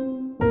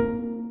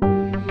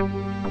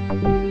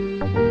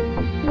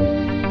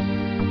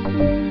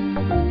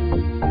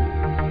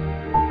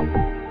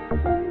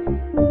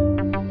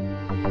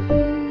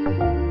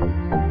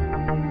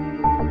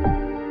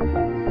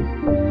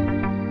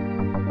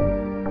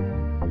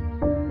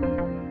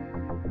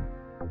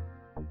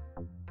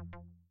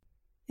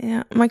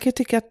 Man kan ju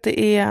tycka att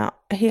det är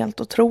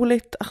helt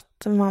otroligt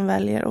att man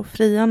väljer att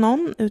fria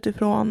någon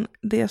utifrån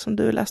det som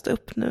du läste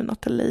upp nu,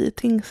 Nathalie, i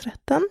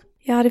tingsrätten.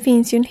 Ja, det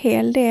finns ju en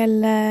hel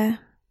del,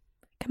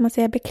 kan man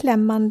säga,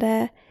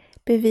 beklämmande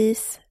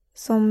bevis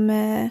som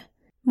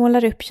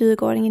målar upp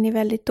 20-åringen i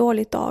väldigt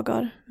dåligt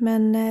dagar.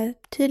 Men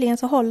tydligen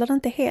så håller det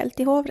inte helt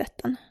i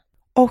hovrätten.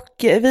 Och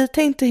vi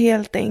tänkte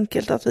helt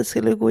enkelt att vi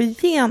skulle gå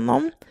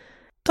igenom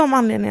de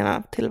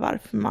anledningarna till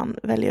varför man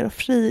väljer att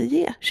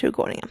frige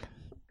 20-åringen.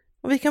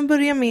 Och vi kan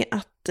börja med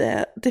att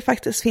det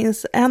faktiskt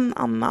finns en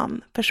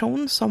annan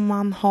person som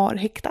man har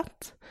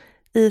häktat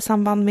i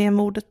samband med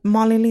mordet på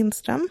Malin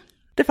Lindström.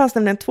 Det fanns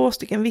nämligen 2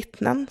 stycken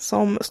vittnen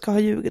som ska ha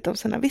ljugit om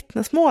sina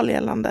vittnesmål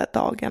gällande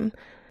dagen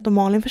då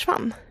Malin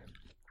försvann.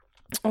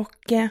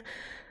 Och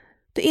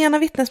det ena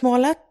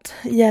vittnesmålet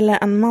gäller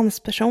en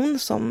mansperson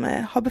som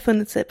har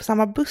befunnit sig på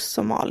samma buss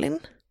som Malin.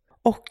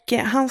 Och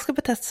han ska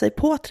betett sig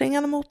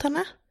påträngande mot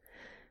henne.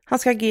 Han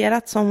ska ha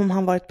agerat som om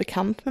han varit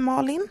bekant med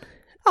Malin.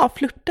 Ja,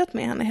 flirtat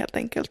med henne helt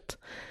enkelt.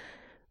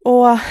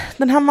 Och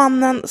den här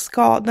mannen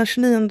ska den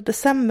 29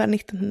 december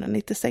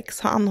 1996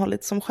 ha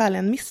anhållits som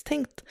skäligen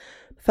misstänkt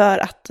för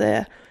att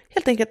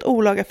helt enkelt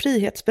olaga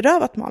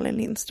frihetsberövat Malin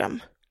Lindström.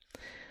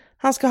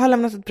 Han ska ha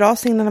lämnat ett bra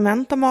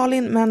signalement av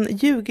Malin men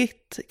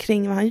ljugit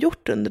kring vad han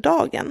gjort under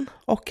dagen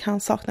och han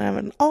saknar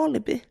även en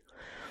alibi.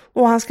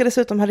 Och han ska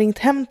dessutom ha ringt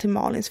hem till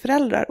Malins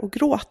föräldrar och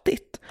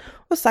gråtit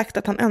och sagt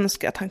att han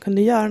önskar att han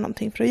kunde göra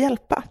någonting för att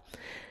hjälpa.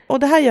 Och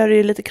det här gör det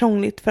ju lite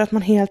krångligt för att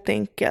man helt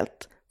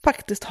enkelt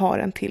faktiskt har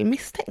en till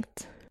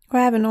misstänkt. Och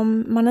även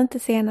om man inte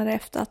senare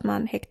efter att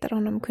man häktade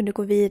honom kunde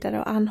gå vidare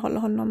och anhålla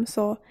honom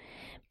så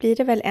blir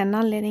det väl en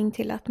anledning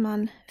till att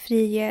man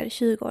friger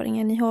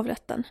 20-åringen i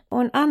hovrätten.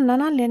 Och en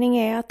annan anledning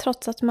är att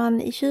trots att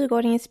man i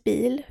 20-åringens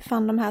bil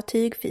fann de här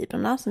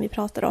tygfibrerna som vi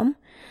pratade om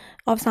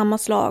av samma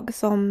slag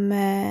som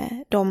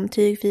de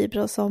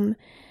tygfibrer som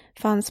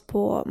fanns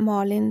på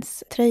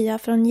Malins tröja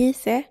från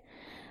JC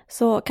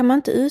så kan man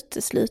inte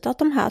utesluta att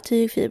de här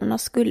tygfibrerna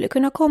skulle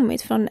kunna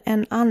kommit från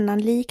en annan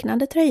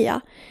liknande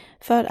tröja.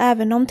 För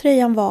även om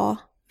tröjan var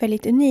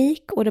väldigt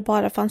unik och det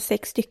bara fanns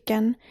 6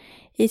 stycken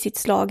i sitt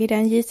slag i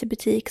den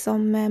JC-butik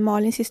som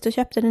Malins syster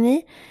köpte den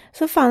i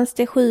så fanns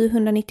det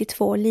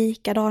 792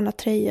 likadana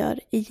tröjor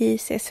i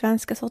JCs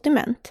svenska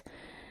sortiment.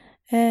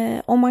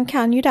 Och man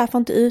kan ju därför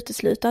inte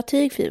utesluta att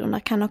tygfibrerna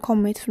kan ha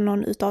kommit från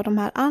någon av de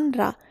här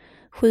andra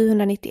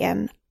 791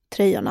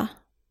 tröjorna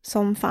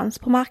som fanns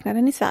på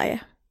marknaden i Sverige.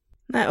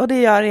 Nej, och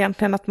det gör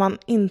egentligen att man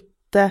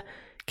inte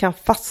kan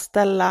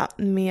fastställa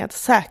med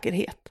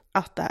säkerhet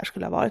att det här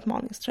skulle ha varit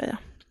Malins tröja.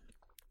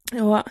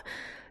 Och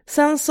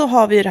sen så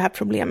har vi ju det här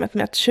problemet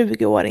med att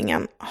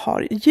 20-åringen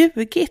har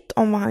ljugit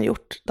om vad han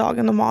gjort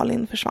dagen då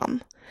Malin försvann.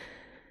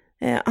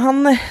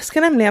 Han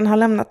ska nämligen ha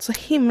lämnat så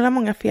himla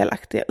många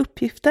felaktiga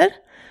uppgifter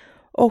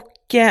och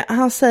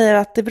han säger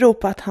att det beror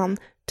på att han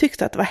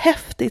tyckte att det var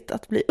häftigt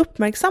att bli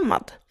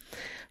uppmärksammad.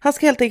 Han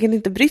ska helt enkelt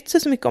inte brytt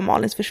sig så mycket om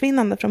Malins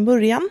försvinnande från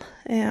början,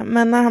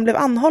 men när han blev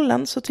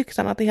anhållen så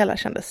tyckte han att det hela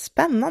kändes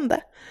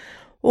spännande.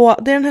 Och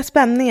det är den här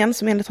spänningen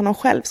som enligt honom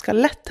själv ska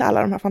lett till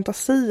alla de här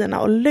fantasierna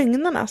och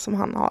lögnerna som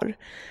han har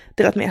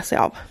delat med sig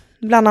av.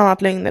 Bland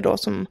annat lögner då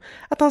som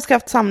att han ska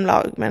haft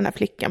samlag med den här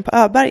flickan på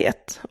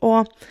Öberget.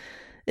 Och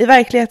i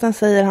verkligheten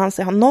säger han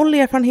sig ha 0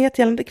 erfarenhet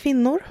gällande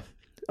kvinnor.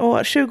 Och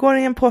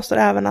 20-åringen påstår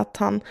även att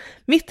han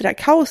mitt i det här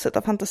kaoset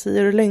av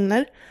fantasier och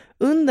lögner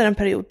under en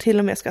period till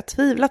och med ska ha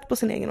tvivlat på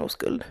sin egen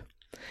oskuld.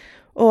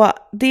 Och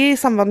det är i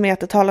samband med att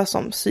det talas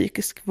om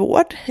psykisk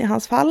vård i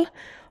hans fall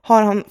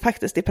har han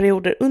faktiskt i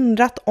perioder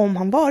undrat om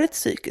han varit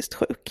psykiskt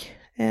sjuk.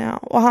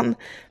 Och han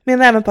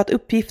menar även på att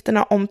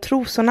uppgifterna om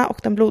trosorna och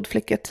den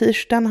blodfläckiga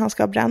t-shirten han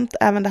ska ha bränt,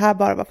 även det här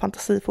bara var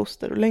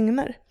fantasifoster och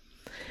lögner.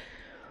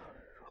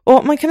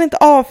 Och man kan inte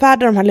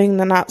avfärda de här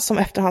lögnerna som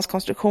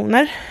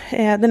efterhandskonstruktioner. Det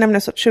är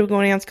nämligen så att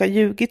 20-åringen ska ha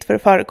ljugit för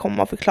att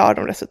förekomma och förklara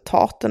de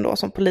resultaten då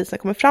som polisen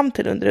kommer fram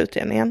till under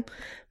utredningen.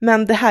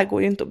 Men det här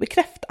går ju inte att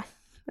bekräfta.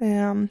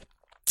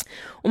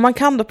 Och man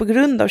kan då på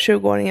grund av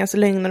 20-åringens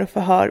lögner och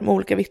förhör med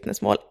olika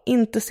vittnesmål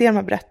inte se de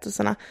här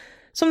berättelserna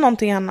som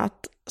någonting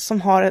annat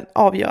som har en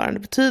avgörande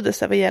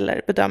betydelse vad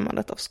gäller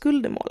bedömandet av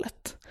skuld i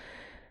målet.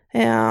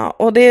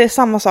 Och det är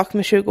samma sak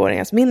med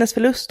 20-åringens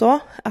minnesförlust då,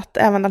 att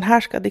även den här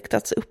ska ha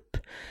diktats upp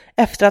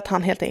efter att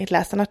han helt enkelt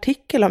läst en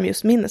artikel om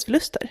just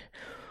minnesförluster.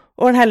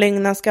 Och den här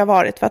lögnen ska ha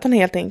varit för att han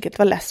helt enkelt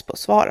var less på att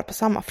svara på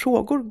samma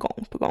frågor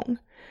gång på gång.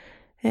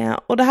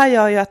 Och det här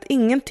gör ju att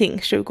ingenting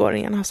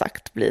 20-åringen har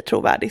sagt blir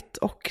trovärdigt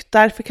och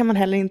därför kan man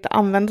heller inte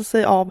använda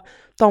sig av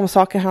de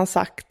saker han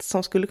sagt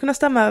som skulle kunna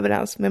stämma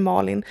överens med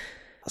Malin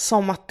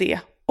som att det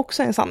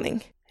också är en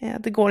sanning.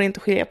 Det går inte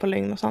att skilja på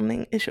lögn och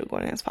sanning i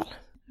 20-åringens fall.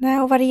 Nej,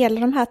 och vad det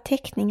gäller de här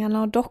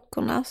teckningarna och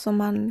dockorna som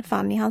man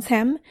fann i hans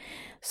hem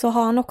så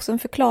har han också en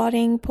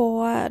förklaring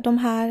på de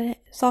här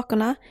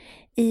sakerna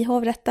i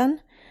hovrätten.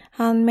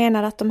 Han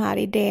menar att de här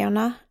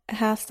idéerna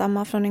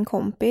härstammar från en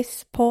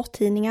kompis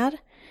porrtidningar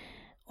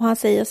och han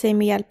säger sig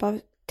med hjälp av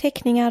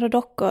teckningar och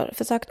dockor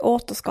försökt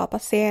återskapa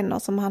scener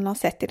som han har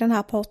sett i den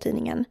här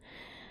porrtidningen.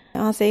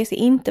 Han säger sig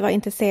inte vara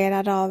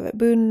intresserad av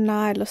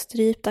bundna eller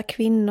strypta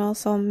kvinnor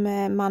som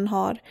man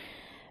har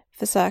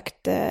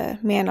försökt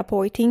mena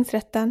på i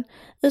tingsrätten,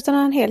 utan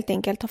han helt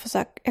enkelt har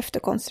försökt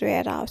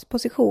efterkonstruera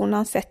positionen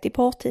han sett i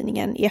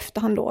porrtidningen i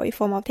efterhand då i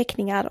form av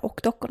teckningar och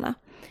dockorna.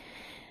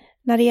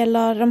 När det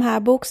gäller de här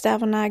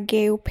bokstäverna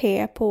GOP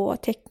på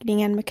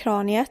teckningen med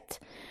kraniet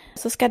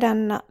så ska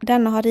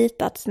denna ha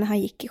ritats när han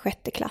gick i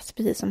 6:e klass,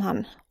 precis som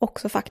han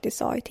också faktiskt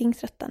sa i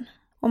tingsrätten.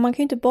 Och man kan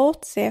ju inte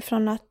bortse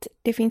från att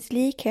det finns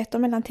likheter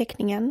mellan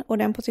teckningen och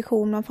den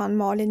position man fann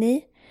Malin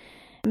i.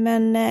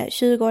 Men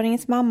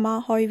 20-åringens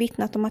mamma har ju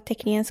vittnat om att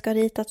teckningen ska ha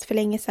ritats för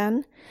länge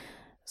sedan,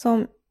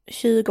 som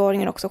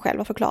 20-åringen också själv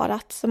har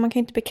förklarat. Så man kan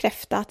ju inte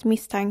bekräfta att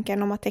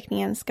misstanken om att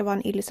teckningen ska vara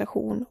en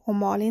illustration om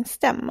Malin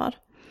stämmer.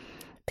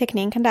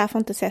 Teckningen kan därför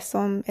inte ses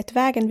som ett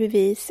vägande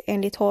bevis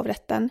enligt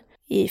hovrätten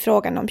i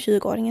frågan om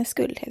 20-åringens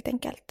skuld helt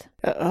enkelt.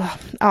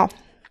 Ja,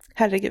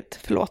 herregud,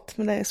 förlåt,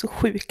 men det är så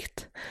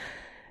sjukt.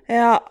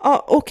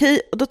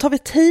 Okej, då tar vi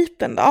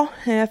tejpen då,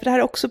 för det här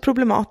är också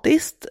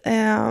problematiskt.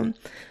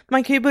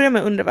 Man kan ju börja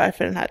med att undra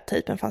varför den här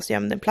tejpen fanns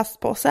gömd i en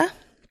plastpåse.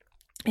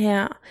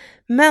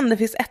 Men det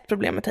finns ett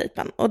problem med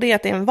tejpen, och det är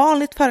att det är en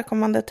vanligt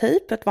förekommande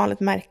tejp, ett vanligt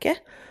märke.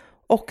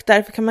 Och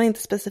därför kan man inte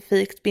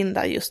specifikt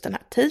binda just den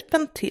här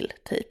tejpen till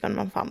tejpen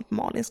man fann på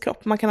Malins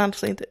kropp. Man kan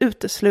alltså inte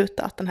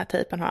utesluta att den här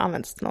tejpen har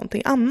använts till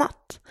någonting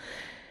annat.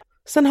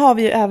 Sen har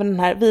vi ju även den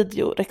här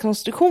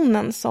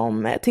videorekonstruktionen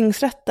som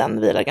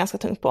tingsrätten vilar ganska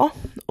tungt på.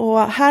 Och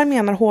här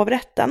menar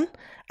hovrätten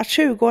att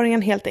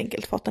 20-åringen helt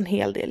enkelt fått en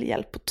hel del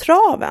hjälp på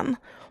traven.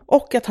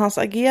 Och att hans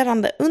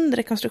agerande under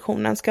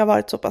rekonstruktionen ska ha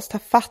varit så pass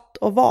tafatt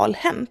och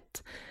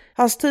valhänt.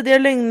 Hans tidigare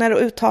lögner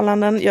och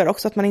uttalanden gör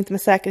också att man inte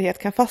med säkerhet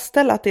kan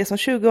fastställa att det som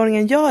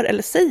 20-åringen gör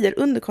eller säger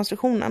under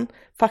konstruktionen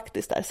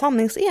faktiskt är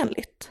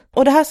sanningsenligt.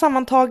 Och det här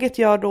sammantaget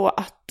gör då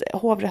att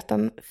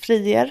hovrätten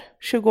friger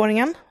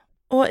 20-åringen.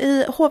 Och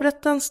i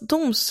hovrättens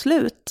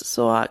domslut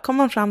så kommer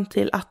man fram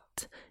till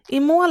att i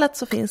målet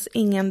så finns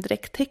ingen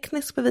direkt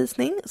teknisk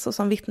bevisning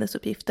såsom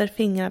vittnesuppgifter,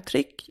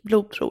 fingeravtryck,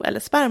 blodprov eller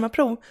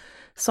spermaprov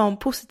som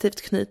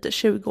positivt knyter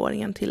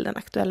 20-åringen till den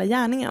aktuella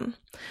gärningen.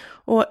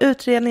 Och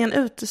utredningen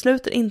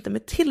utesluter inte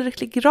med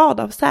tillräcklig grad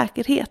av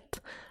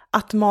säkerhet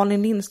att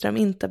Malin Lindström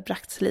inte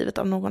bragts livet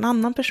av någon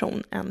annan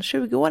person än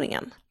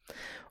 20-åringen.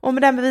 Och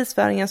med den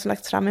bevisföringen som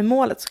lagts fram i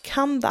målet så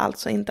kan det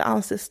alltså inte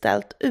anses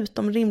ställt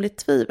utom rimligt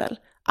tvivel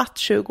att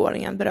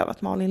 20-åringen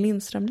berövat Malin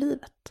Lindström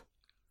livet.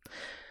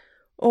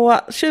 Och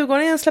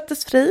 20-åringen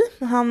släpptes fri.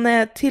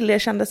 Han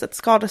tillerkändes ett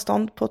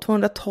skadestånd på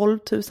 212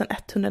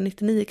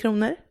 199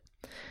 kronor.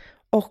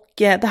 Och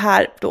det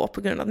här då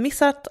på grund av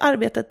missat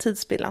arbete,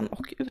 tidsspillan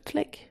och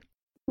utlägg.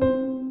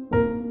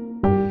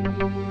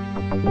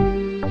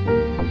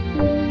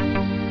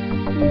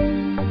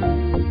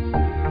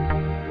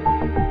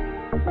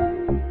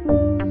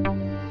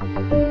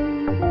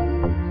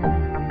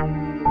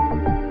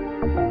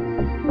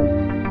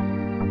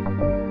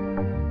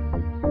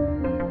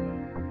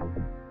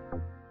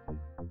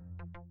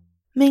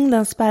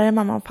 Mängden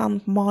sperma man fann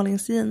på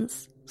Malins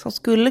jeans som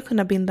skulle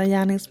kunna binda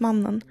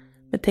gärningsmannen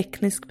med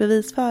teknisk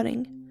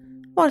bevisföring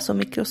var så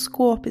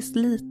mikroskopiskt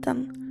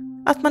liten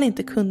att man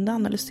inte kunde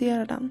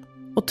analysera den.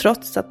 Och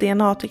trots att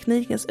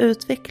DNA-teknikens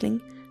utveckling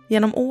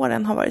genom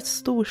åren har varit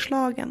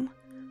storslagen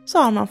så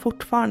har man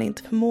fortfarande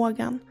inte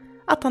förmågan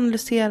att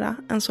analysera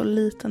en så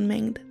liten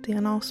mängd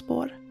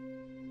DNA-spår.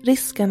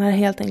 Risken är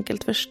helt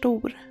enkelt för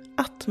stor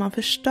att man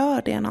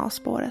förstör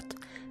DNA-spåret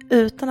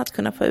utan att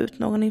kunna få ut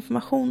någon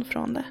information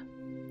från det.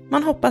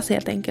 Man hoppas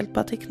helt enkelt på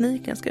att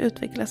tekniken ska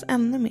utvecklas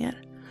ännu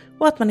mer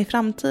och att man i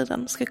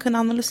framtiden ska kunna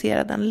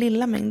analysera den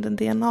lilla mängden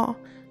DNA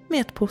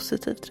med ett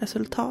positivt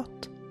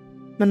resultat.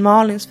 Men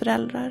Malins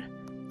föräldrar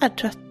är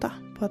trötta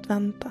på att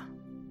vänta.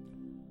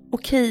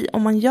 Okej,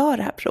 om man gör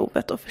det här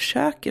provet och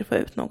försöker få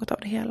ut något av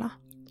det hela.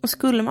 Och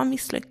skulle man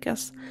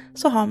misslyckas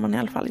så har man i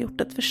alla fall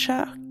gjort ett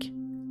försök.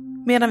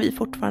 Medan vi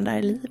fortfarande är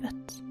i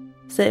livet,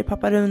 säger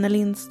pappa Rune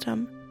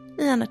Lindström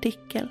i en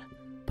artikel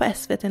på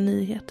SVT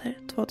Nyheter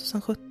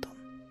 2017.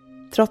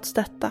 Trots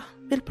detta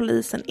vill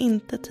polisen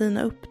inte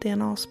tina upp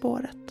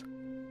DNA-spåret.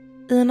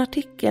 I en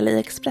artikel i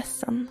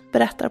Expressen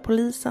berättar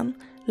polisen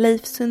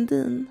Leif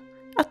Sundin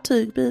att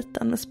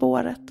tygbiten med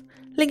spåret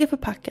ligger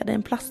förpackad i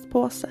en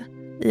plastpåse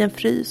i en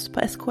frys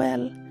på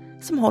SKL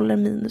som håller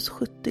minus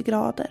 70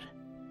 grader.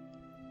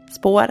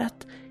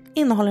 Spåret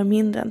innehåller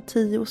mindre än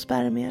 10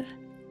 spermier.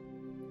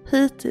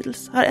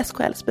 Hittills har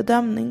SKLs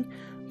bedömning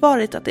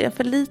varit att det är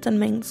för liten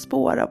mängd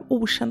spår av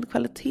okänd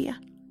kvalitet,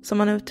 som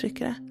man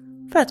uttrycker det,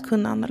 för att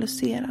kunna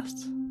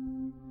analyseras.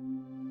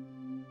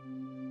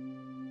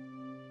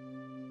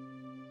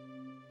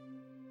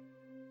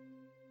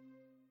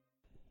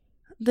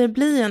 Det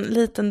blir en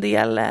liten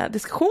del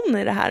diskussion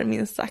i det här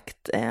minst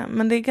sagt.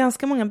 Men det är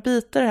ganska många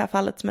bitar i det här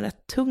fallet som är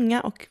rätt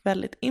tunga och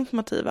väldigt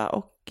informativa.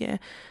 Och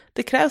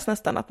det krävs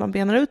nästan att man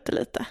benar ut det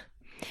lite.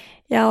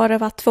 Ja, och det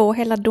var 2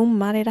 hela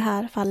domar i det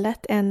här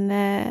fallet. En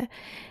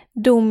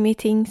dom i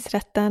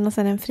tingsrätten och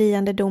sen en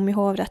friande dom i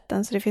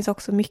hovrätten. Så det finns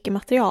också mycket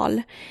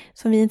material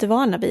som vi inte är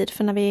vana vid.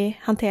 För när vi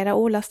hanterar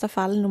olösta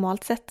fall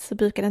normalt sett så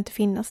brukar det inte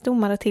finnas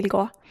domar att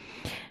tillgå.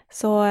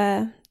 Så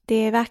det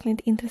är verkligen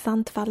ett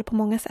intressant fall på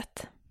många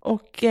sätt.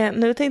 Och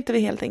nu tänkte vi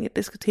helt enkelt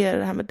diskutera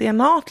det här med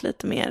DNA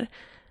lite mer.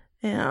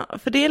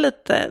 För det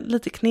är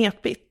lite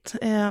knepigt.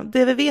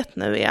 Det vi vet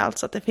nu är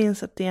alltså att det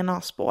finns ett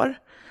DNA-spår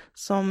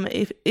som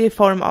är i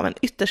form av en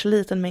ytterst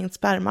liten mängd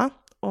sperma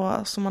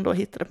och som man då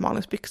hittade på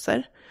Malins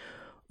byxor.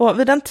 Och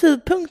vid den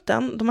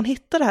tidpunkten då man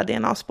hittade det här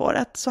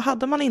DNA-spåret så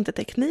hade man inte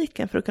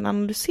tekniken för att kunna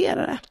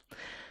analysera det.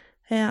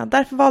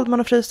 Därför valde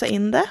man att frysa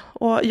in det,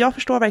 och jag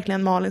förstår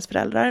verkligen Malins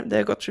föräldrar. Det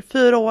har gått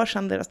 24 år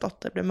sedan deras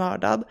dotter blev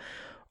mördad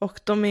och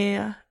de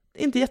är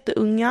inte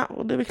jätteunga,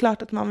 och det är väl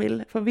klart att man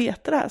vill få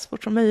veta det här så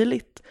fort som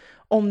möjligt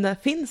om det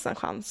finns en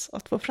chans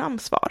att få fram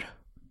svar.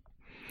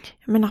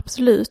 Men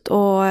absolut,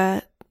 och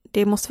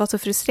det måste vara så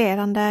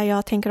frustrerande.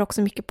 Jag tänker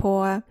också mycket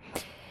på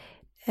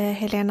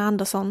Helena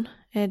Andersson.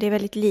 Det är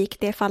väldigt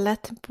likt det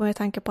fallet med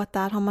tanke på att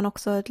där har man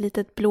också ett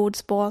litet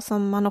blodspår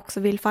som man också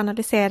vill få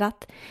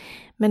analyserat.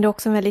 Men det är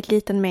också en väldigt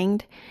liten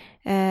mängd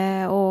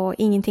och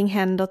ingenting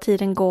händer,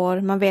 tiden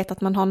går. Man vet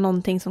att man har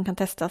någonting som kan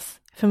testas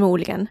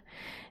förmodligen.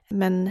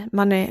 Men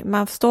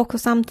man förstår också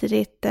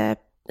samtidigt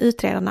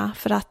utredarna,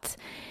 för att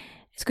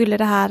skulle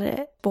det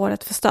här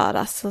spåret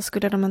förstöras så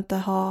skulle de inte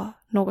ha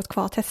något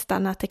kvar att testa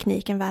när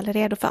tekniken väl är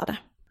redo för det.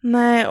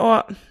 Nej,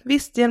 och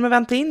visst, genom att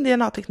vänta in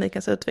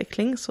DNA-teknikens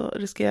utveckling så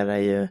riskerar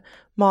ju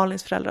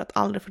Malins föräldrar att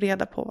aldrig få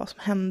reda på vad som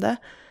hände.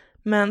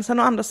 Men sen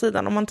å andra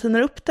sidan, om man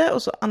tinar upp det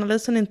och så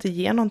analysen inte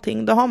ger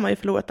någonting, då har man ju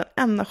förlorat en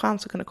enda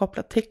chans att kunna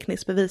koppla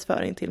teknisk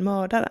bevisföring till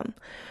mördaren.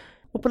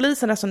 Och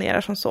polisen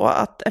resonerar som så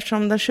att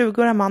eftersom den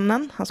 20-åriga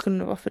mannen, han skulle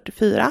nu vara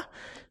 44,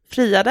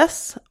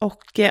 friades,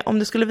 och om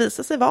det skulle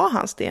visa sig vara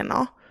hans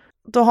DNA,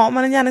 då har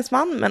man en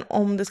gärningsman. Men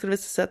om det skulle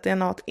visa sig att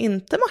DNA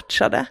inte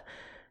matchade,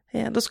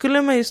 då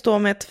skulle man ju stå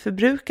med ett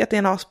förbrukat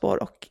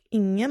DNA-spår och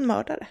ingen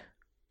mördare.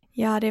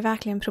 Ja, det är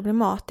verkligen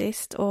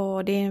problematiskt,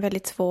 och det är en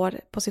väldigt svår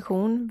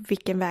position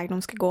vilken väg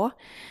de ska gå.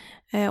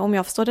 Om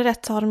jag förstår det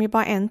rätt så har de ju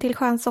bara en till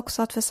chans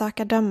också att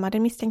försöka döma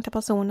den misstänkta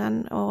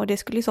personen, och det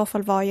skulle i så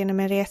fall vara genom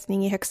en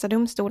resning i högsta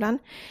domstolen,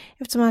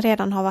 eftersom man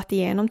redan har varit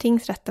igenom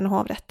tingsrätten och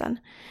hovrätten.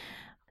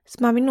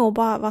 Så man vill nog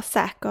bara vara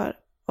säker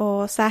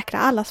och säkra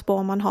alla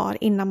spår man har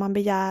innan man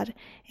begär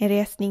en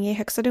resning i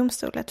högsta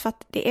domstolen, för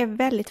att det är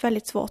väldigt,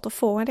 väldigt svårt att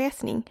få en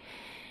resning.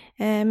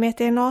 Med ett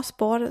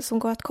DNA-spår som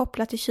går att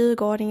koppla till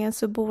 20-åringen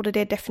så borde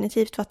det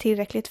definitivt vara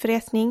tillräckligt för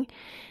resning.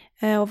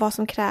 Och vad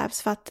som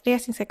krävs för att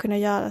resning ska kunna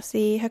göras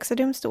i högsta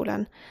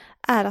domstolen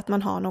är att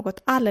man har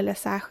något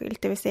alldeles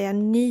särskilt, det vill säga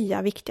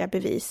nya viktiga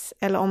bevis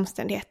eller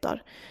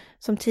omständigheter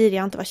som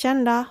tidigare inte var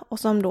kända och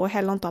som då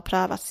heller inte har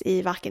prövats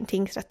i varken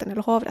tingsrätten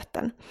eller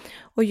hovrätten.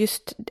 Och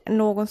just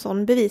någon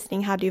sån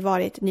bevisning hade ju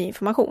varit ny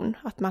information,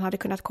 att man hade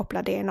kunnat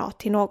koppla DNA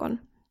till någon.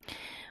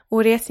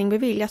 Och resning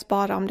beviljas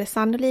bara om det är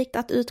sannolikt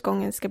att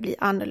utgången ska bli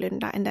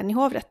annorlunda än den i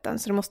hovrätten,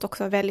 så det måste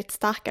också vara väldigt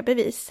starka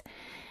bevis.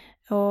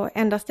 Och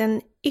endast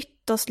en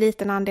ytterst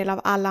liten andel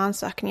av alla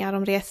ansökningar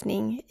om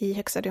resning i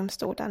högsta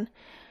domstolen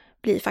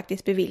blir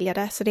faktiskt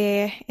beviljade, så det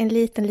är en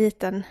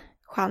liten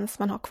chans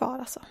man har kvar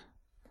alltså.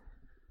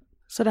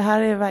 Så det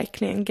här är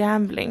verkligen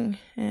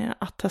gambling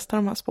att testa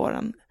de här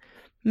spåren.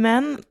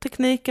 Men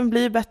tekniken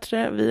blir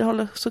bättre. Vi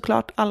håller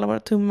såklart alla våra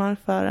tummar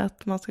för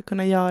att man ska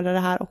kunna göra det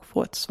här och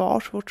få ett svar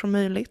så fort som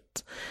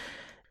möjligt.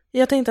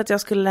 Jag tänkte att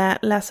jag skulle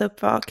läsa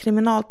upp vad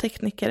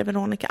kriminaltekniker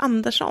Veronica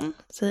Andersson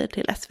säger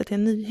till SVT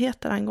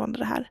Nyheter angående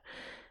det här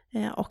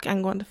och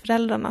angående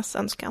föräldrarnas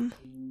önskan.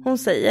 Hon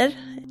säger: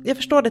 jag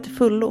förstår det till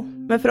fullo,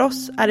 men för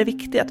oss är det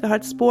viktigt att vi har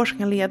ett spår som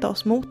kan leda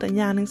oss mot en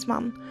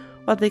gärningsman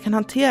och att vi kan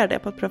hantera det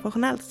på ett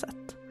professionellt sätt.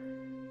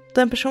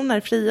 Då en person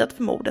är friad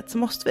för mordet så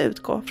måste vi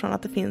utgå från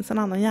att det finns en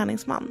annan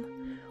gärningsman.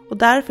 Och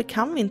därför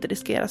kan vi inte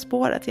riskera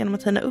spåret genom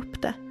att tina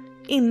upp det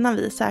innan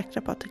vi är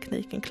säkra på att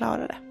tekniken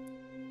klarar det.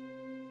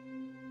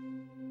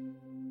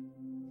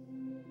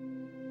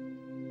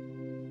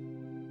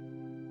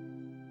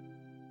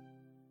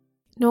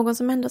 Någon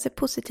som ändå ser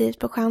positivt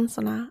på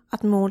chanserna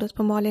att mordet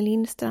på Malin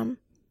Lindström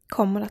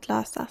kommer att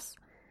lösas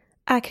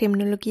är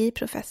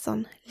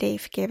kriminologiprofessorn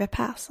Leif GW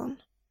Persson.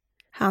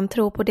 Han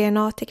tror på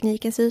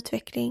DNA-teknikens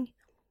utveckling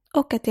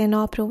och att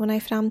DNA-proverna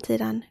i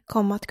framtiden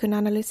kommer att kunna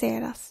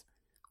analyseras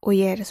och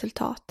ge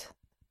resultat.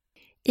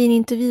 I en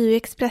intervju i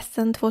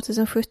Expressen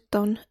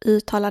 2017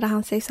 uttalade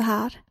han sig så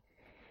här: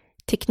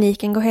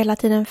 tekniken går hela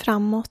tiden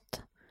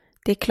framåt.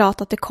 Det är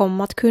klart att det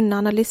kommer att kunna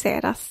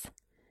analyseras.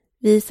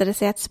 Visar det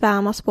sig att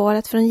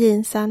spermaspåret från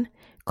jeansen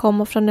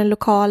kommer från den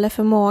lokala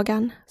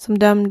förmågan som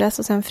dömdes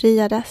och sen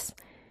friades,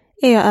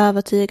 är jag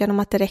övertygad om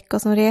att det räcker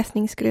som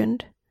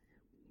resningsgrund.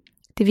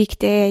 Det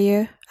viktiga är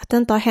ju att det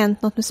inte har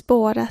hänt något med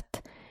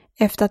spåret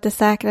efter att det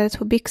säkrades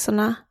på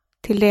byxorna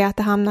till det att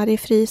det hamnade i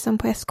frysen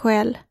på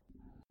SKL.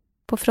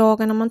 På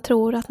frågan om man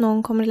tror att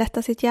någon kommer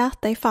lätta sitt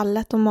hjärta i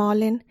fallet om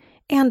Malin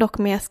är han dock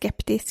mer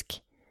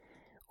skeptisk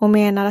och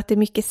menar att det är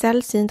mycket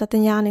sällsynt att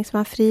en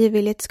gärningsman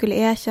frivilligt skulle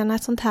erkänna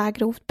ett sånt här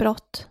grovt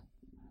brott.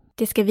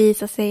 Det ska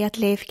visa sig att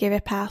Leif GW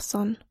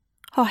Persson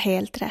har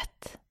helt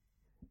rätt.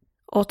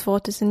 År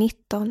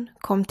 2019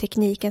 kom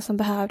tekniken som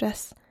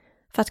behövdes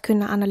för att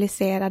kunna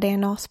analysera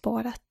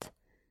DNA-spåret.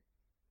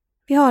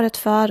 Vi har ett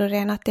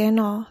förorenat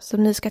DNA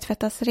som nu ska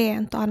tvättas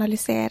rent och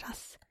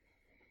analyseras.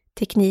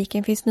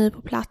 Tekniken finns nu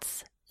på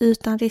plats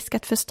utan risk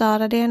att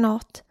förstöra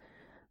DNAt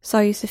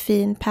sa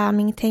Josefin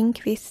Perming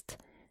Tänkvist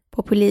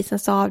på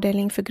polisens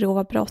avdelning för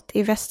grova brott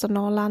i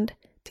Västernorrland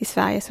till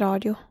Sveriges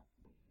Radio.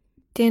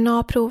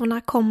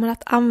 DNA-proverna kommer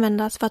att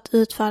användas för att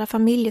utföra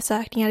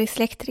familjesökningar i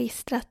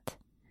släktregistret.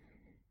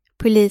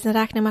 Polisen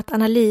räknar med att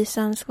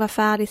analysen ska vara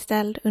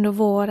färdigställd under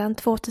våren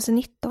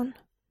 2019.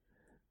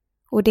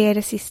 Och det är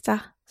det sista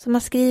som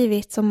har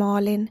skrivits om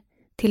Malin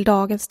till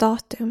dagens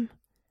datum,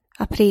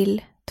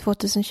 april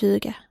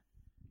 2020.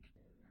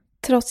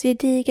 Trots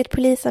gediget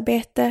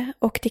polisarbete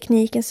och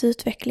teknikens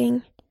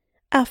utveckling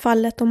är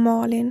fallet om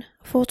Malin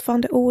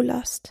fortfarande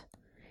olöst.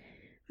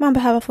 Man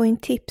behöver få in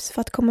tips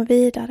för att komma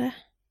vidare.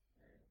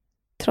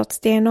 Trots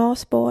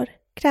DNA-spår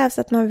krävs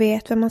att man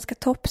vet vem man ska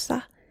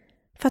topsa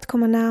för att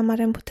komma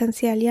närmare en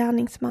potentiell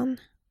gärningsman.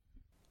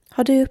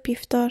 Har du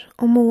uppgifter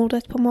om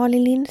mordet på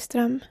Malin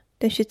Lindström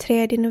den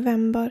 23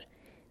 november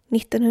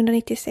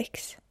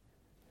 1996?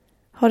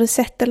 Har du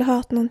sett eller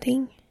hört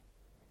någonting?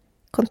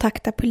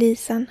 Kontakta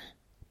polisen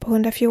på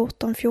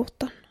 114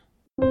 14.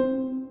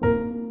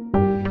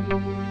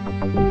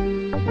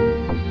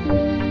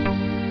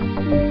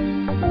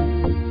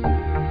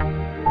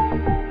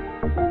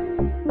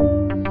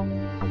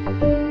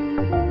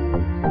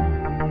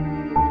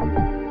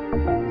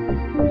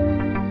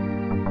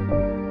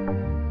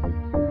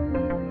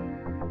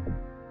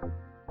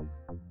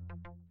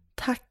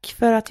 Tack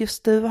för att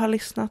just du har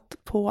lyssnat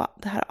på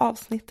det här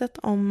avsnittet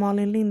om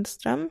Malin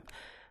Lindström.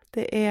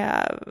 Det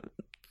är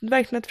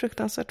verkligen ett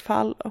fruktansvärt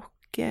fall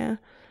och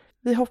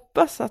vi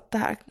hoppas att det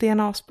här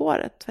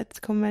DNA-spåret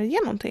faktiskt kommer ge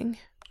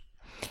någonting.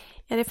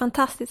 Ja, det är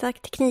fantastiskt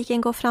att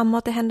tekniken går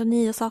framåt. Det händer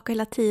nya saker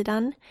hela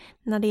tiden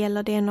när det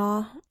gäller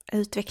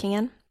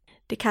DNA-utvecklingen.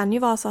 Det kan ju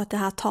vara så att det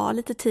här tar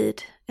lite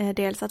tid.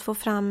 Dels att få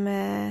fram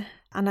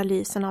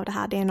analysen av det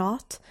här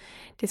DNAt.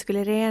 Det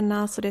skulle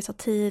renas och det tar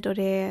tid och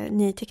det är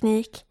ny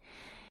teknik.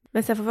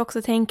 Men sen får vi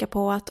också tänka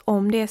på att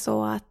om det är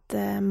så att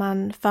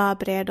man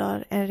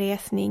förbereder en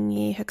resning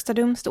i högsta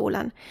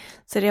domstolen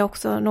så är det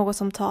också något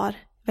som tar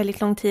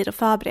väldigt lång tid att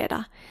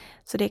förbereda.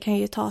 Så det kan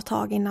ju ta ett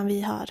tag innan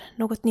vi hör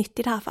något nytt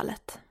i det här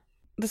fallet.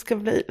 Det ska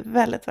bli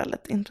väldigt,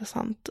 väldigt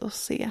intressant att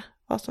se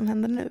vad som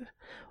händer nu.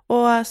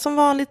 Och som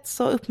vanligt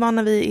så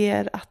uppmanar vi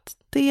er att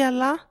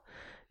dela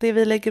det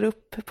vi lägger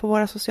upp på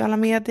våra sociala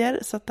medier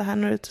så att det här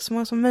når ut till så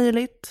många som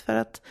möjligt. För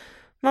att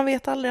man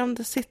vet aldrig om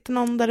det sitter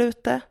någon där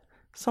ute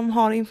som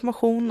har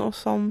information och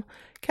som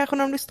kanske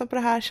när de lyssnar på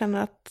det här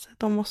känner att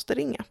de måste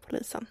ringa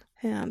polisen.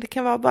 Det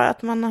kan vara bara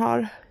att man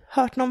har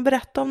hört någon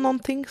berätta om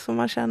någonting som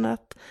man känner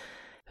att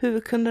hur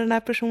kunde den här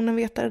personen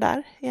veta det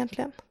där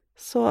egentligen.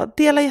 Så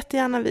dela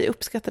jättegärna, vi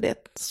uppskattar det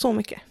så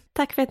mycket.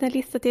 Tack för att ni har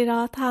lyssnat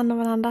idag. Ta hand om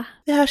varandra.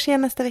 Vi hörs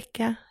igen nästa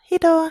vecka.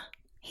 Hejdå!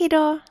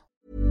 Hejdå!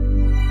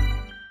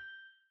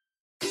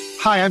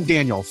 Hi, I'm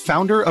Daniel,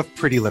 founder of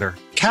Pretty Litter.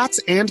 Cats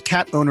and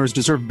cat owners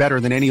deserve better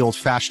than any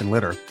old-fashioned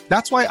litter.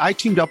 That's why I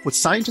teamed up with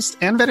scientists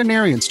and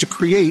veterinarians to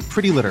create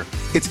Pretty Litter.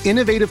 Its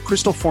innovative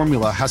crystal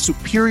formula has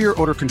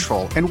superior odor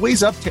control and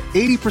weighs up to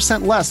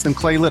 80% less than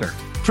clay litter.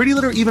 Pretty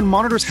Litter even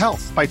monitors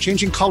health by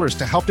changing colors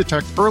to help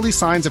detect early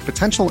signs of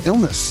potential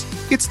illness.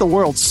 It's the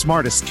world's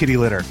smartest kitty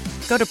litter.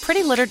 Go to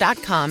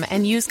prettylitter.com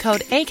and use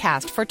code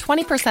ACAST for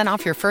 20%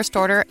 off your first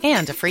order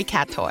and a free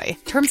cat toy.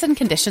 Terms and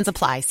conditions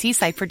apply. See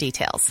site for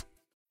details.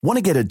 Want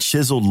to get a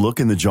chiseled look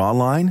in the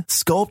jawline?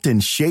 Sculpt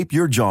and shape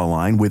your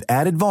jawline with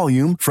added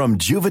volume from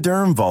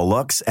Juvederm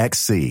Volux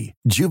XC.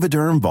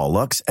 Juvederm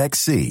Volux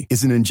XC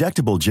is an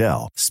injectable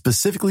gel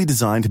specifically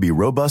designed to be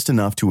robust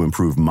enough to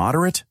improve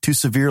moderate to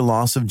severe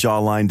loss of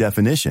jawline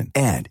definition.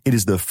 And it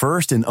is the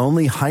first and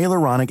only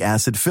hyaluronic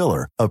acid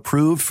filler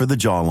approved for the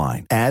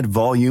jawline. Add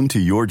volume to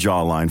your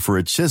jawline for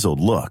a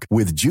chiseled look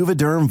with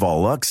Juvederm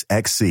Volux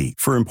XC.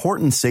 For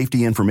important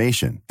safety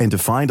information and to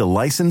find a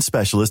licensed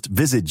specialist,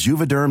 visit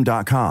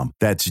juvederm.com.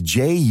 That's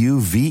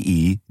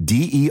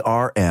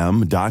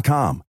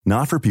JUVEDERM.com.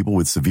 Not for people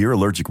with severe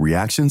allergic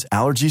reactions,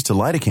 allergies to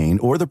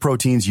lidocaine, or the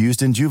proteins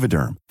used in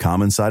Juvederm.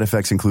 Common side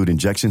effects include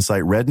injection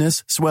site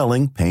redness,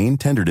 swelling, pain,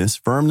 tenderness,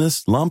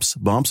 firmness, lumps,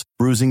 bumps,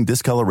 bruising,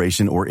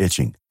 discoloration, or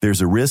itching.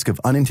 There's a risk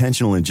of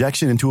unintentional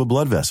injection into a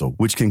blood vessel,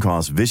 which can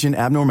cause vision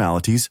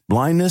abnormalities,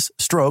 blindness,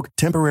 stroke,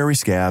 temporary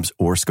scabs,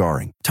 or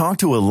scarring. Talk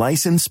to a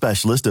licensed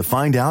specialist to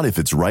find out if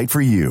it's right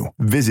for you.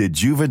 Visit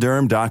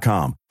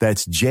Juvederm.com.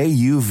 That's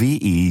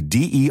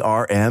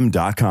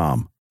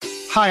JUVEDERM.com.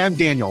 Hi, I'm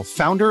Daniel,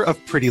 founder of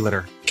Pretty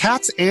Litter.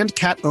 Cats and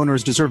cat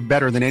owners deserve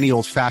better than any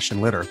old-fashioned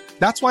litter.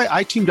 That's why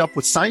I teamed up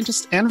with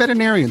scientists and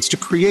veterinarians to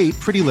create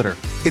Pretty Litter.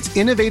 Its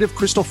innovative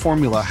crystal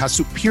formula has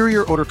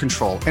superior odor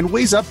control and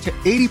weighs up to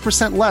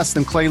 80% less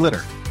than clay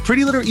litter.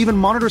 Pretty Litter even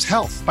monitors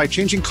health by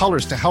changing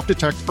colors to help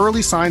detect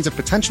early signs of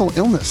potential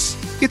illness.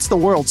 It's the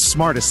world's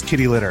smartest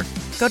kitty litter.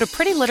 Go to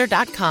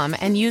prettylitter.com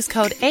and use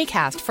code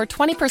ACAST for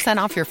 20%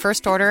 off your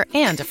first order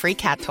and a free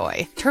cat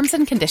toy. Terms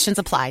and conditions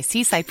apply.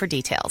 See site for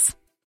details.